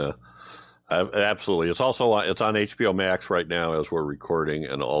 Absolutely. It's also it's on HBO Max right now as we're recording,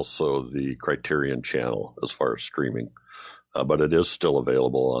 and also the Criterion channel as far as streaming. But it is still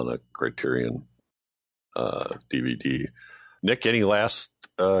available on a Criterion DVD. Nick, any last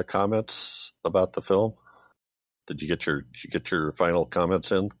comments about the film? Did you get your final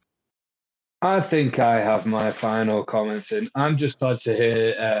comments in? I think I have my final comments in. I'm just glad to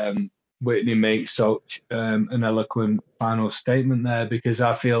hear Whitney make such an eloquent final statement there, because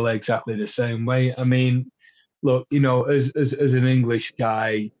I feel exactly the same way. I mean, look, as an English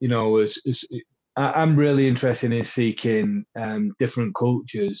guy, I'm really interested in seeking different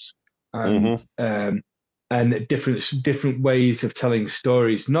cultures and different ways of telling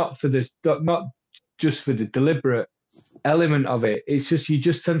stories. Not just for the deliberate element of it. It's just you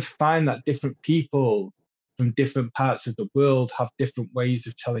just tend to find that different people from different parts of the world have different ways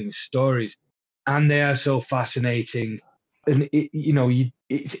of telling stories, and they are so fascinating. And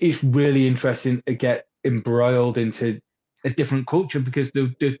it's really interesting to get embroiled into a different culture, because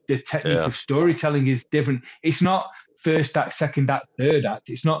the technique of storytelling is different. It's not first act, second act, third act.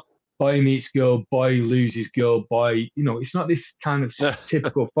 It's not boy meets girl, boy loses girl, boy. It's not this kind of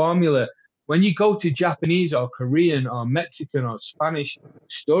typical formula. When you go to Japanese or Korean or Mexican or Spanish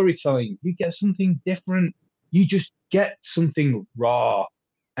storytelling, you get something different. You just get something raw.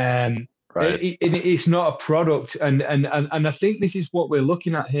 Right. It's not a product. And I think this is what we're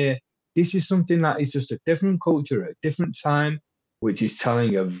looking at here. This is something that is just a different culture at a different time, which is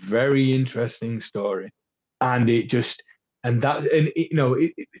telling a very interesting story. And the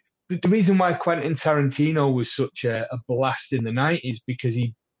reason why Quentin Tarantino was such a blast in the 90s, because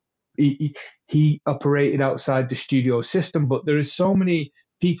he operated outside the studio system, but there are so many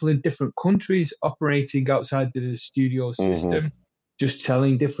people in different countries operating outside the studio system, just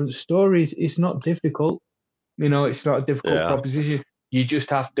telling different stories. It's not difficult. It's not a difficult proposition. You just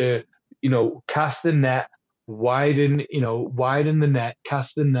have to, cast the net, widen the net,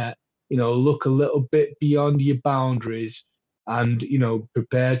 cast the net, look a little bit beyond your boundaries, and,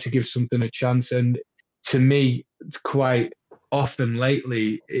 prepare to give something a chance. And to me, quite often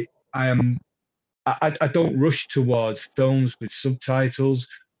lately, I don't rush towards films with subtitles.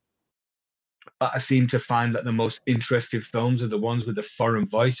 I seem to find that the most interesting films are the ones with a foreign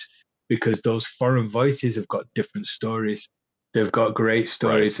voice, because those foreign voices have got different stories. They've got great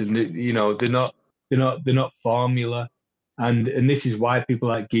stories, right. And they're not formula. And this is why people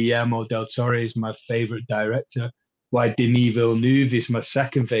like Guillermo del Toro is my favorite director. Why Denis Villeneuve is my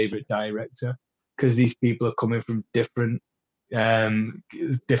second favorite director, because these people are coming from different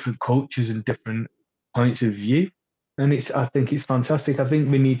cultures and different points of view, and I think it's fantastic. I think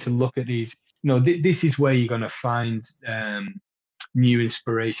we need to look at these. This is where you're going to find new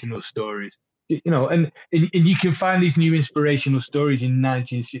inspirational stories. And you can find these new inspirational stories in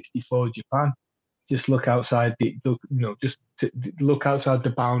 1964 Japan. Just look outside look outside the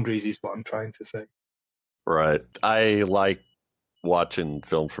boundaries is what I'm trying to say. Right. I like watching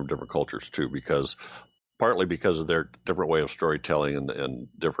films from different cultures too, partly because of their different way of storytelling and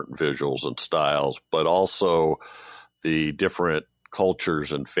different visuals and styles, but also the different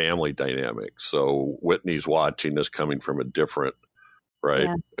cultures and family dynamics. So Whitney's watching this coming from a different,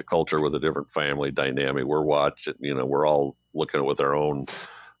 a culture with a different family dynamic. We're watching, we're all looking at it with our own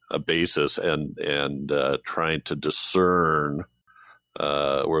basis and trying to discern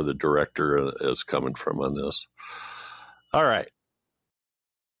where the director is coming from on this. All right.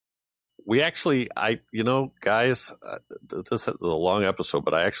 We actually, guys, this is a long episode,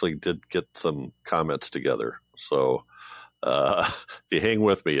 but I actually did get some comments together. So if you hang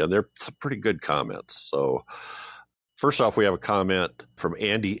with me, and they're some pretty good comments. So first off, we have a comment from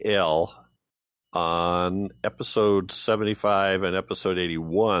Andy L. on episode 75 and episode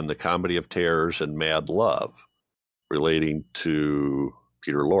 81, The Comedy of Terrors and Mad Love, relating to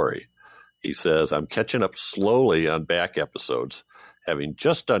Peter Lorre. He says, I'm catching up slowly on back episodes. Having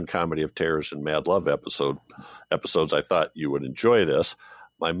just done Comedy of Terrors and Mad Love episodes, I thought you would enjoy this.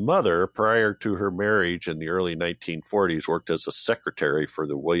 My mother, prior to her marriage in the early 1940s, worked as a secretary for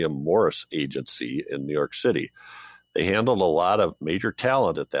the William Morris Agency in New York City. They handled a lot of major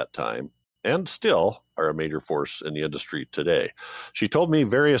talent at that time, and still are a major force in the industry today. She told me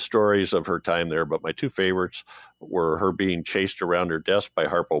various stories of her time there, but my two favorites were her being chased around her desk by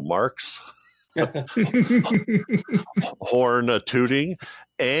Harpo Marx, horn tooting,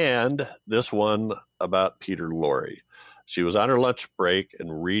 and this one about Peter Lorre. She was on her lunch break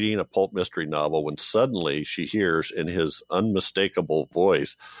and reading a pulp mystery novel when suddenly she hears in his unmistakable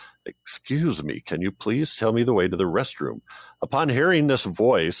voice, "Excuse me, can you please tell me the way to the restroom?" Upon hearing this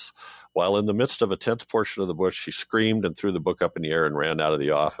voice, while in the midst of a tense portion of the book, she screamed and threw the book up in the air and ran out of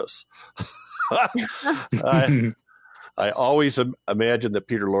the office. I always imagined that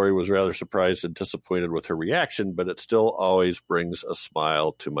Peter Lorre was rather surprised and disappointed with her reaction, but it still always brings a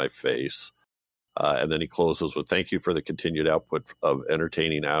smile to my face. And then he closes with, thank you for the continued output of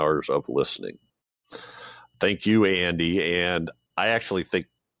entertaining hours of listening. Thank you, Andy. And I actually think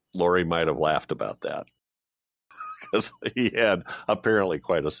Lorre might have laughed about that because he had apparently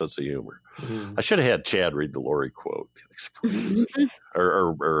quite a sense of humor. Mm-hmm. I should have had Chad read the Lorre quote.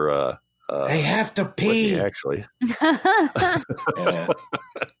 They have to pee. Actually.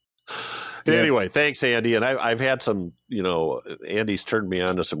 Anyway, thanks, Andy. And I've had some, Andy's turned me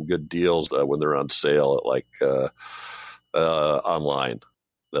on to some good deals when they're on sale at online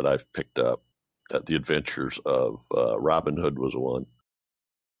that I've picked up. The Adventures of Robin Hood was one.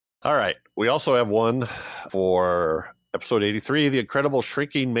 All right. We also have one for episode 83, The Incredible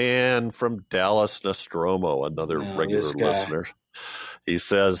Shrinking Man from Dallas, Nostromo, another regular listener. He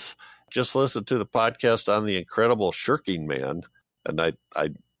says, just listen to the podcast on The Incredible Shrinking Man. And I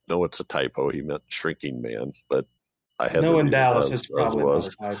know it's a typo. He meant Shrinking Man, but I had no in Dallas. It's probably not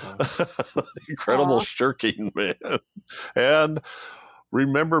a typo. The Incredible Shrinking Man. And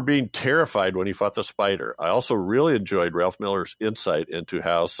remember being terrified when he fought the spider. I also really enjoyed Ralph Miller's insight into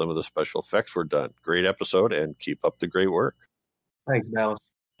how some of the special effects were done. Great episode, and keep up the great work. Thanks, Dallas.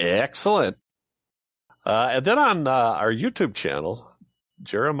 Excellent. And then on our YouTube channel,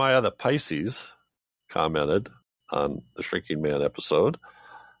 Jeremiah the Pisces commented on the Shrinking Man episode.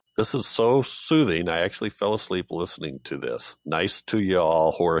 This is so soothing. I actually fell asleep listening to this. Nice to you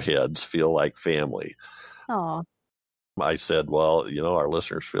all, horror heads. Feel like family. Aw. I said, well, our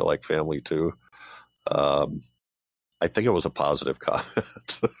listeners feel like family too. I think it was a positive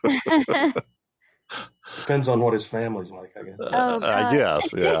comment. Depends on what his family's like, I guess. I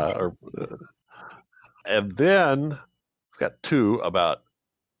guess, yeah. And then we've got two about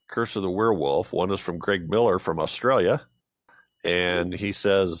Curse of the Werewolf. One is from Greg Miller from Australia. And he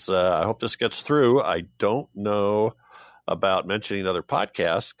says, I hope this gets through. I don't know about mentioning other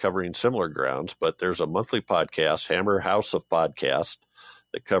podcasts covering similar grounds, but there's a monthly podcast, Hammer House of Podcast,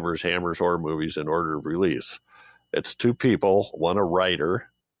 that covers Hammer's horror movies in order of release. It's two people, one a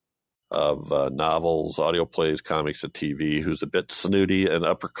writer of novels, audio plays, comics, and TV, who's a bit snooty and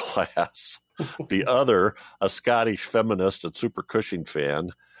upper class. The other, a Scottish feminist and Super Cushing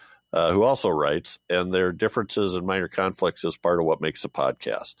fan, who also writes, and their differences and minor conflicts is part of what makes a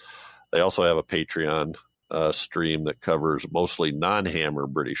podcast. They also have a Patreon stream that covers mostly non-Hammer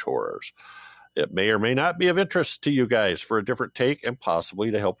British horrors. It may or may not be of interest to you guys for a different take and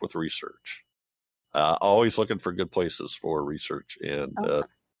possibly to help with research. Always looking for good places for research and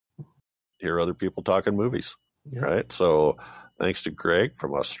hear other people talking movies. Yeah. Right? So thanks to Greg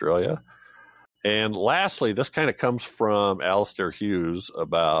from Australia. And lastly, this kind of comes from Alistair Hughes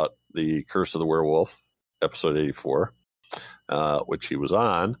about the Curse of the Werewolf, episode 84, which he was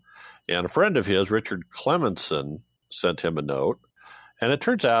on. And a friend of his, Richard Clemenson, sent him a note. And it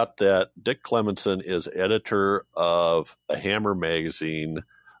turns out that Dick Clemenson is editor of a Hammer magazine,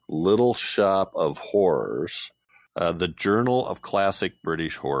 Little Shop of Horrors, the Journal of Classic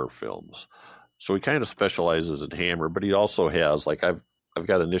British Horror Films. So he kind of specializes in Hammer, but he also has, like, I've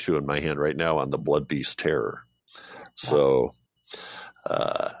got an issue in my hand right now on the Blood Beast Terror. So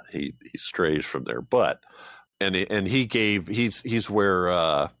he strays from there. But and he's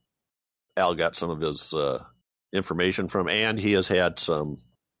where Al got some of his information from, and he has had some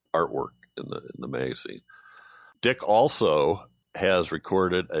artwork in the magazine. Dick also has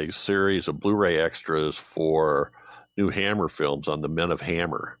recorded a series of Blu-ray extras for new Hammer films on the Men of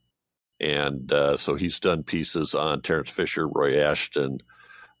Hammer. And so he's done pieces on Terrence Fisher, Roy Ashton,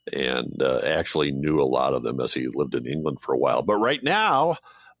 and actually knew a lot of them as he lived in England for a while. But right now,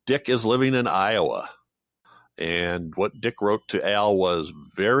 Dick is living in Iowa. And what Dick wrote to Al was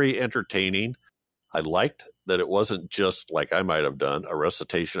very entertaining. I liked that it wasn't just, like I might have done, a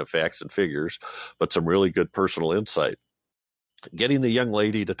recitation of facts and figures, but some really good personal insight. Getting the young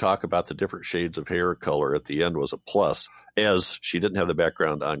lady to talk about the different shades of hair color at the end was a plus, as she didn't have the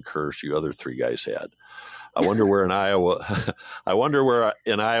background on Kirsch you other three guys had. I wonder where in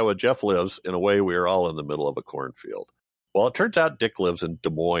Iowa Jeff lives. In a way, we are all in the middle of a cornfield. Well, it turns out Dick lives in Des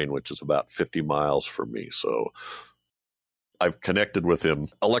Moines, which is about 50 miles from me. So I've connected with him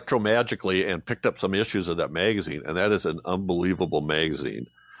electromagically and picked up some issues of that magazine. And that is an unbelievable magazine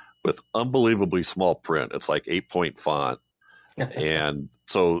with unbelievably small print. It's like 8-point font. And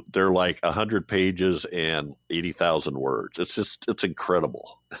so they're like 100 pages and 80,000 words. It's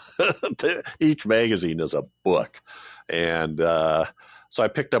incredible. Each magazine is a book. And, so I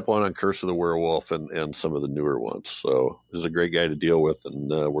picked up one on Curse of the Werewolf and some of the newer ones. So this is a great guy to deal with, and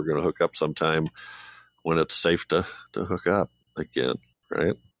we're going to hook up sometime when it's safe to hook up again,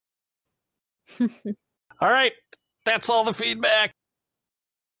 right? All right. That's all the feedback.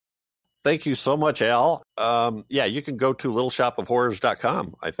 Thank you so much, Al. Yeah, you can go to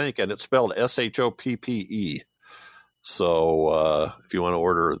littleshopofhorrors.com, I think, and it's spelled SHOPPE. So if you want to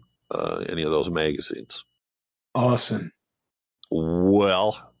order any of those magazines. Awesome.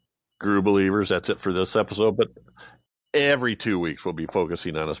 Well, Grue Believers, that's it for this episode. But every 2 weeks, we'll be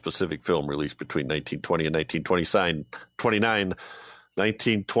focusing on a specific film released between 1920 and 1929,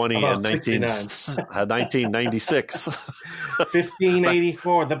 1920 and 1996.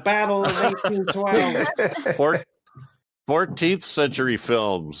 1584, the Battle of 1812. 14th century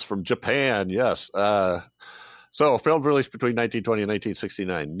films from Japan, yes. So films released between 1920 and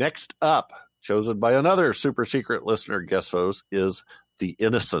 1969. Next up, chosen by another super secret listener guest host, is The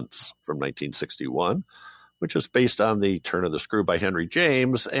Innocents from 1961, which is based on The Turn of the Screw by Henry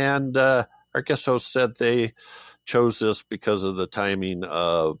James. And our guest host said they chose this because of the timing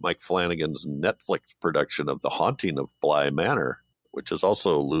of Mike Flanagan's Netflix production of The Haunting of Bly Manor, which is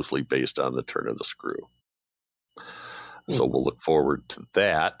also loosely based on The Turn of the Screw. So we'll look forward to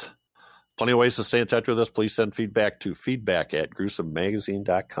that. Plenty of ways to stay in touch with us. Please send feedback to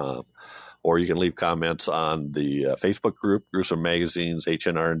feedback@gruesomemagazine.com. Or you can leave comments on the Facebook group, Gruesome Magazine's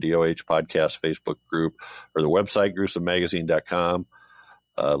HNR and DOH podcast Facebook group, or the website, gruesomemagazine.com.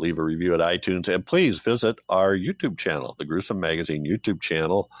 Leave a review at iTunes. And please visit our YouTube channel, the Gruesome Magazine YouTube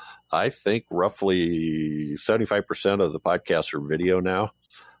channel. I think roughly 75% of the podcasts are video now.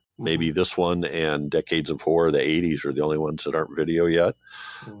 Maybe this one and Decades of Horror, the 80s, are the only ones that aren't video yet.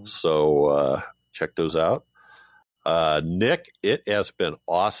 So check those out. Nick, it has been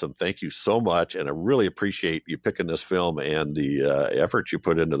awesome. Thank you so much. And I really appreciate you picking this film and the effort you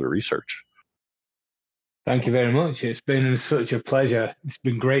put into the research. Thank you very much. It's been such a pleasure. It's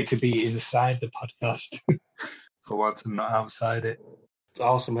been great to be inside the podcast for once and not outside it. It's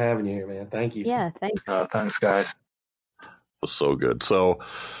awesome having you here, man. Thank you. Yeah, thanks. Thanks, guys. It was so good. So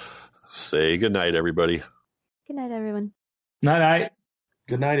say good night, everybody. Good night, everyone. Night.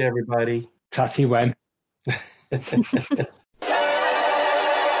 Good night, everybody. Tatty when.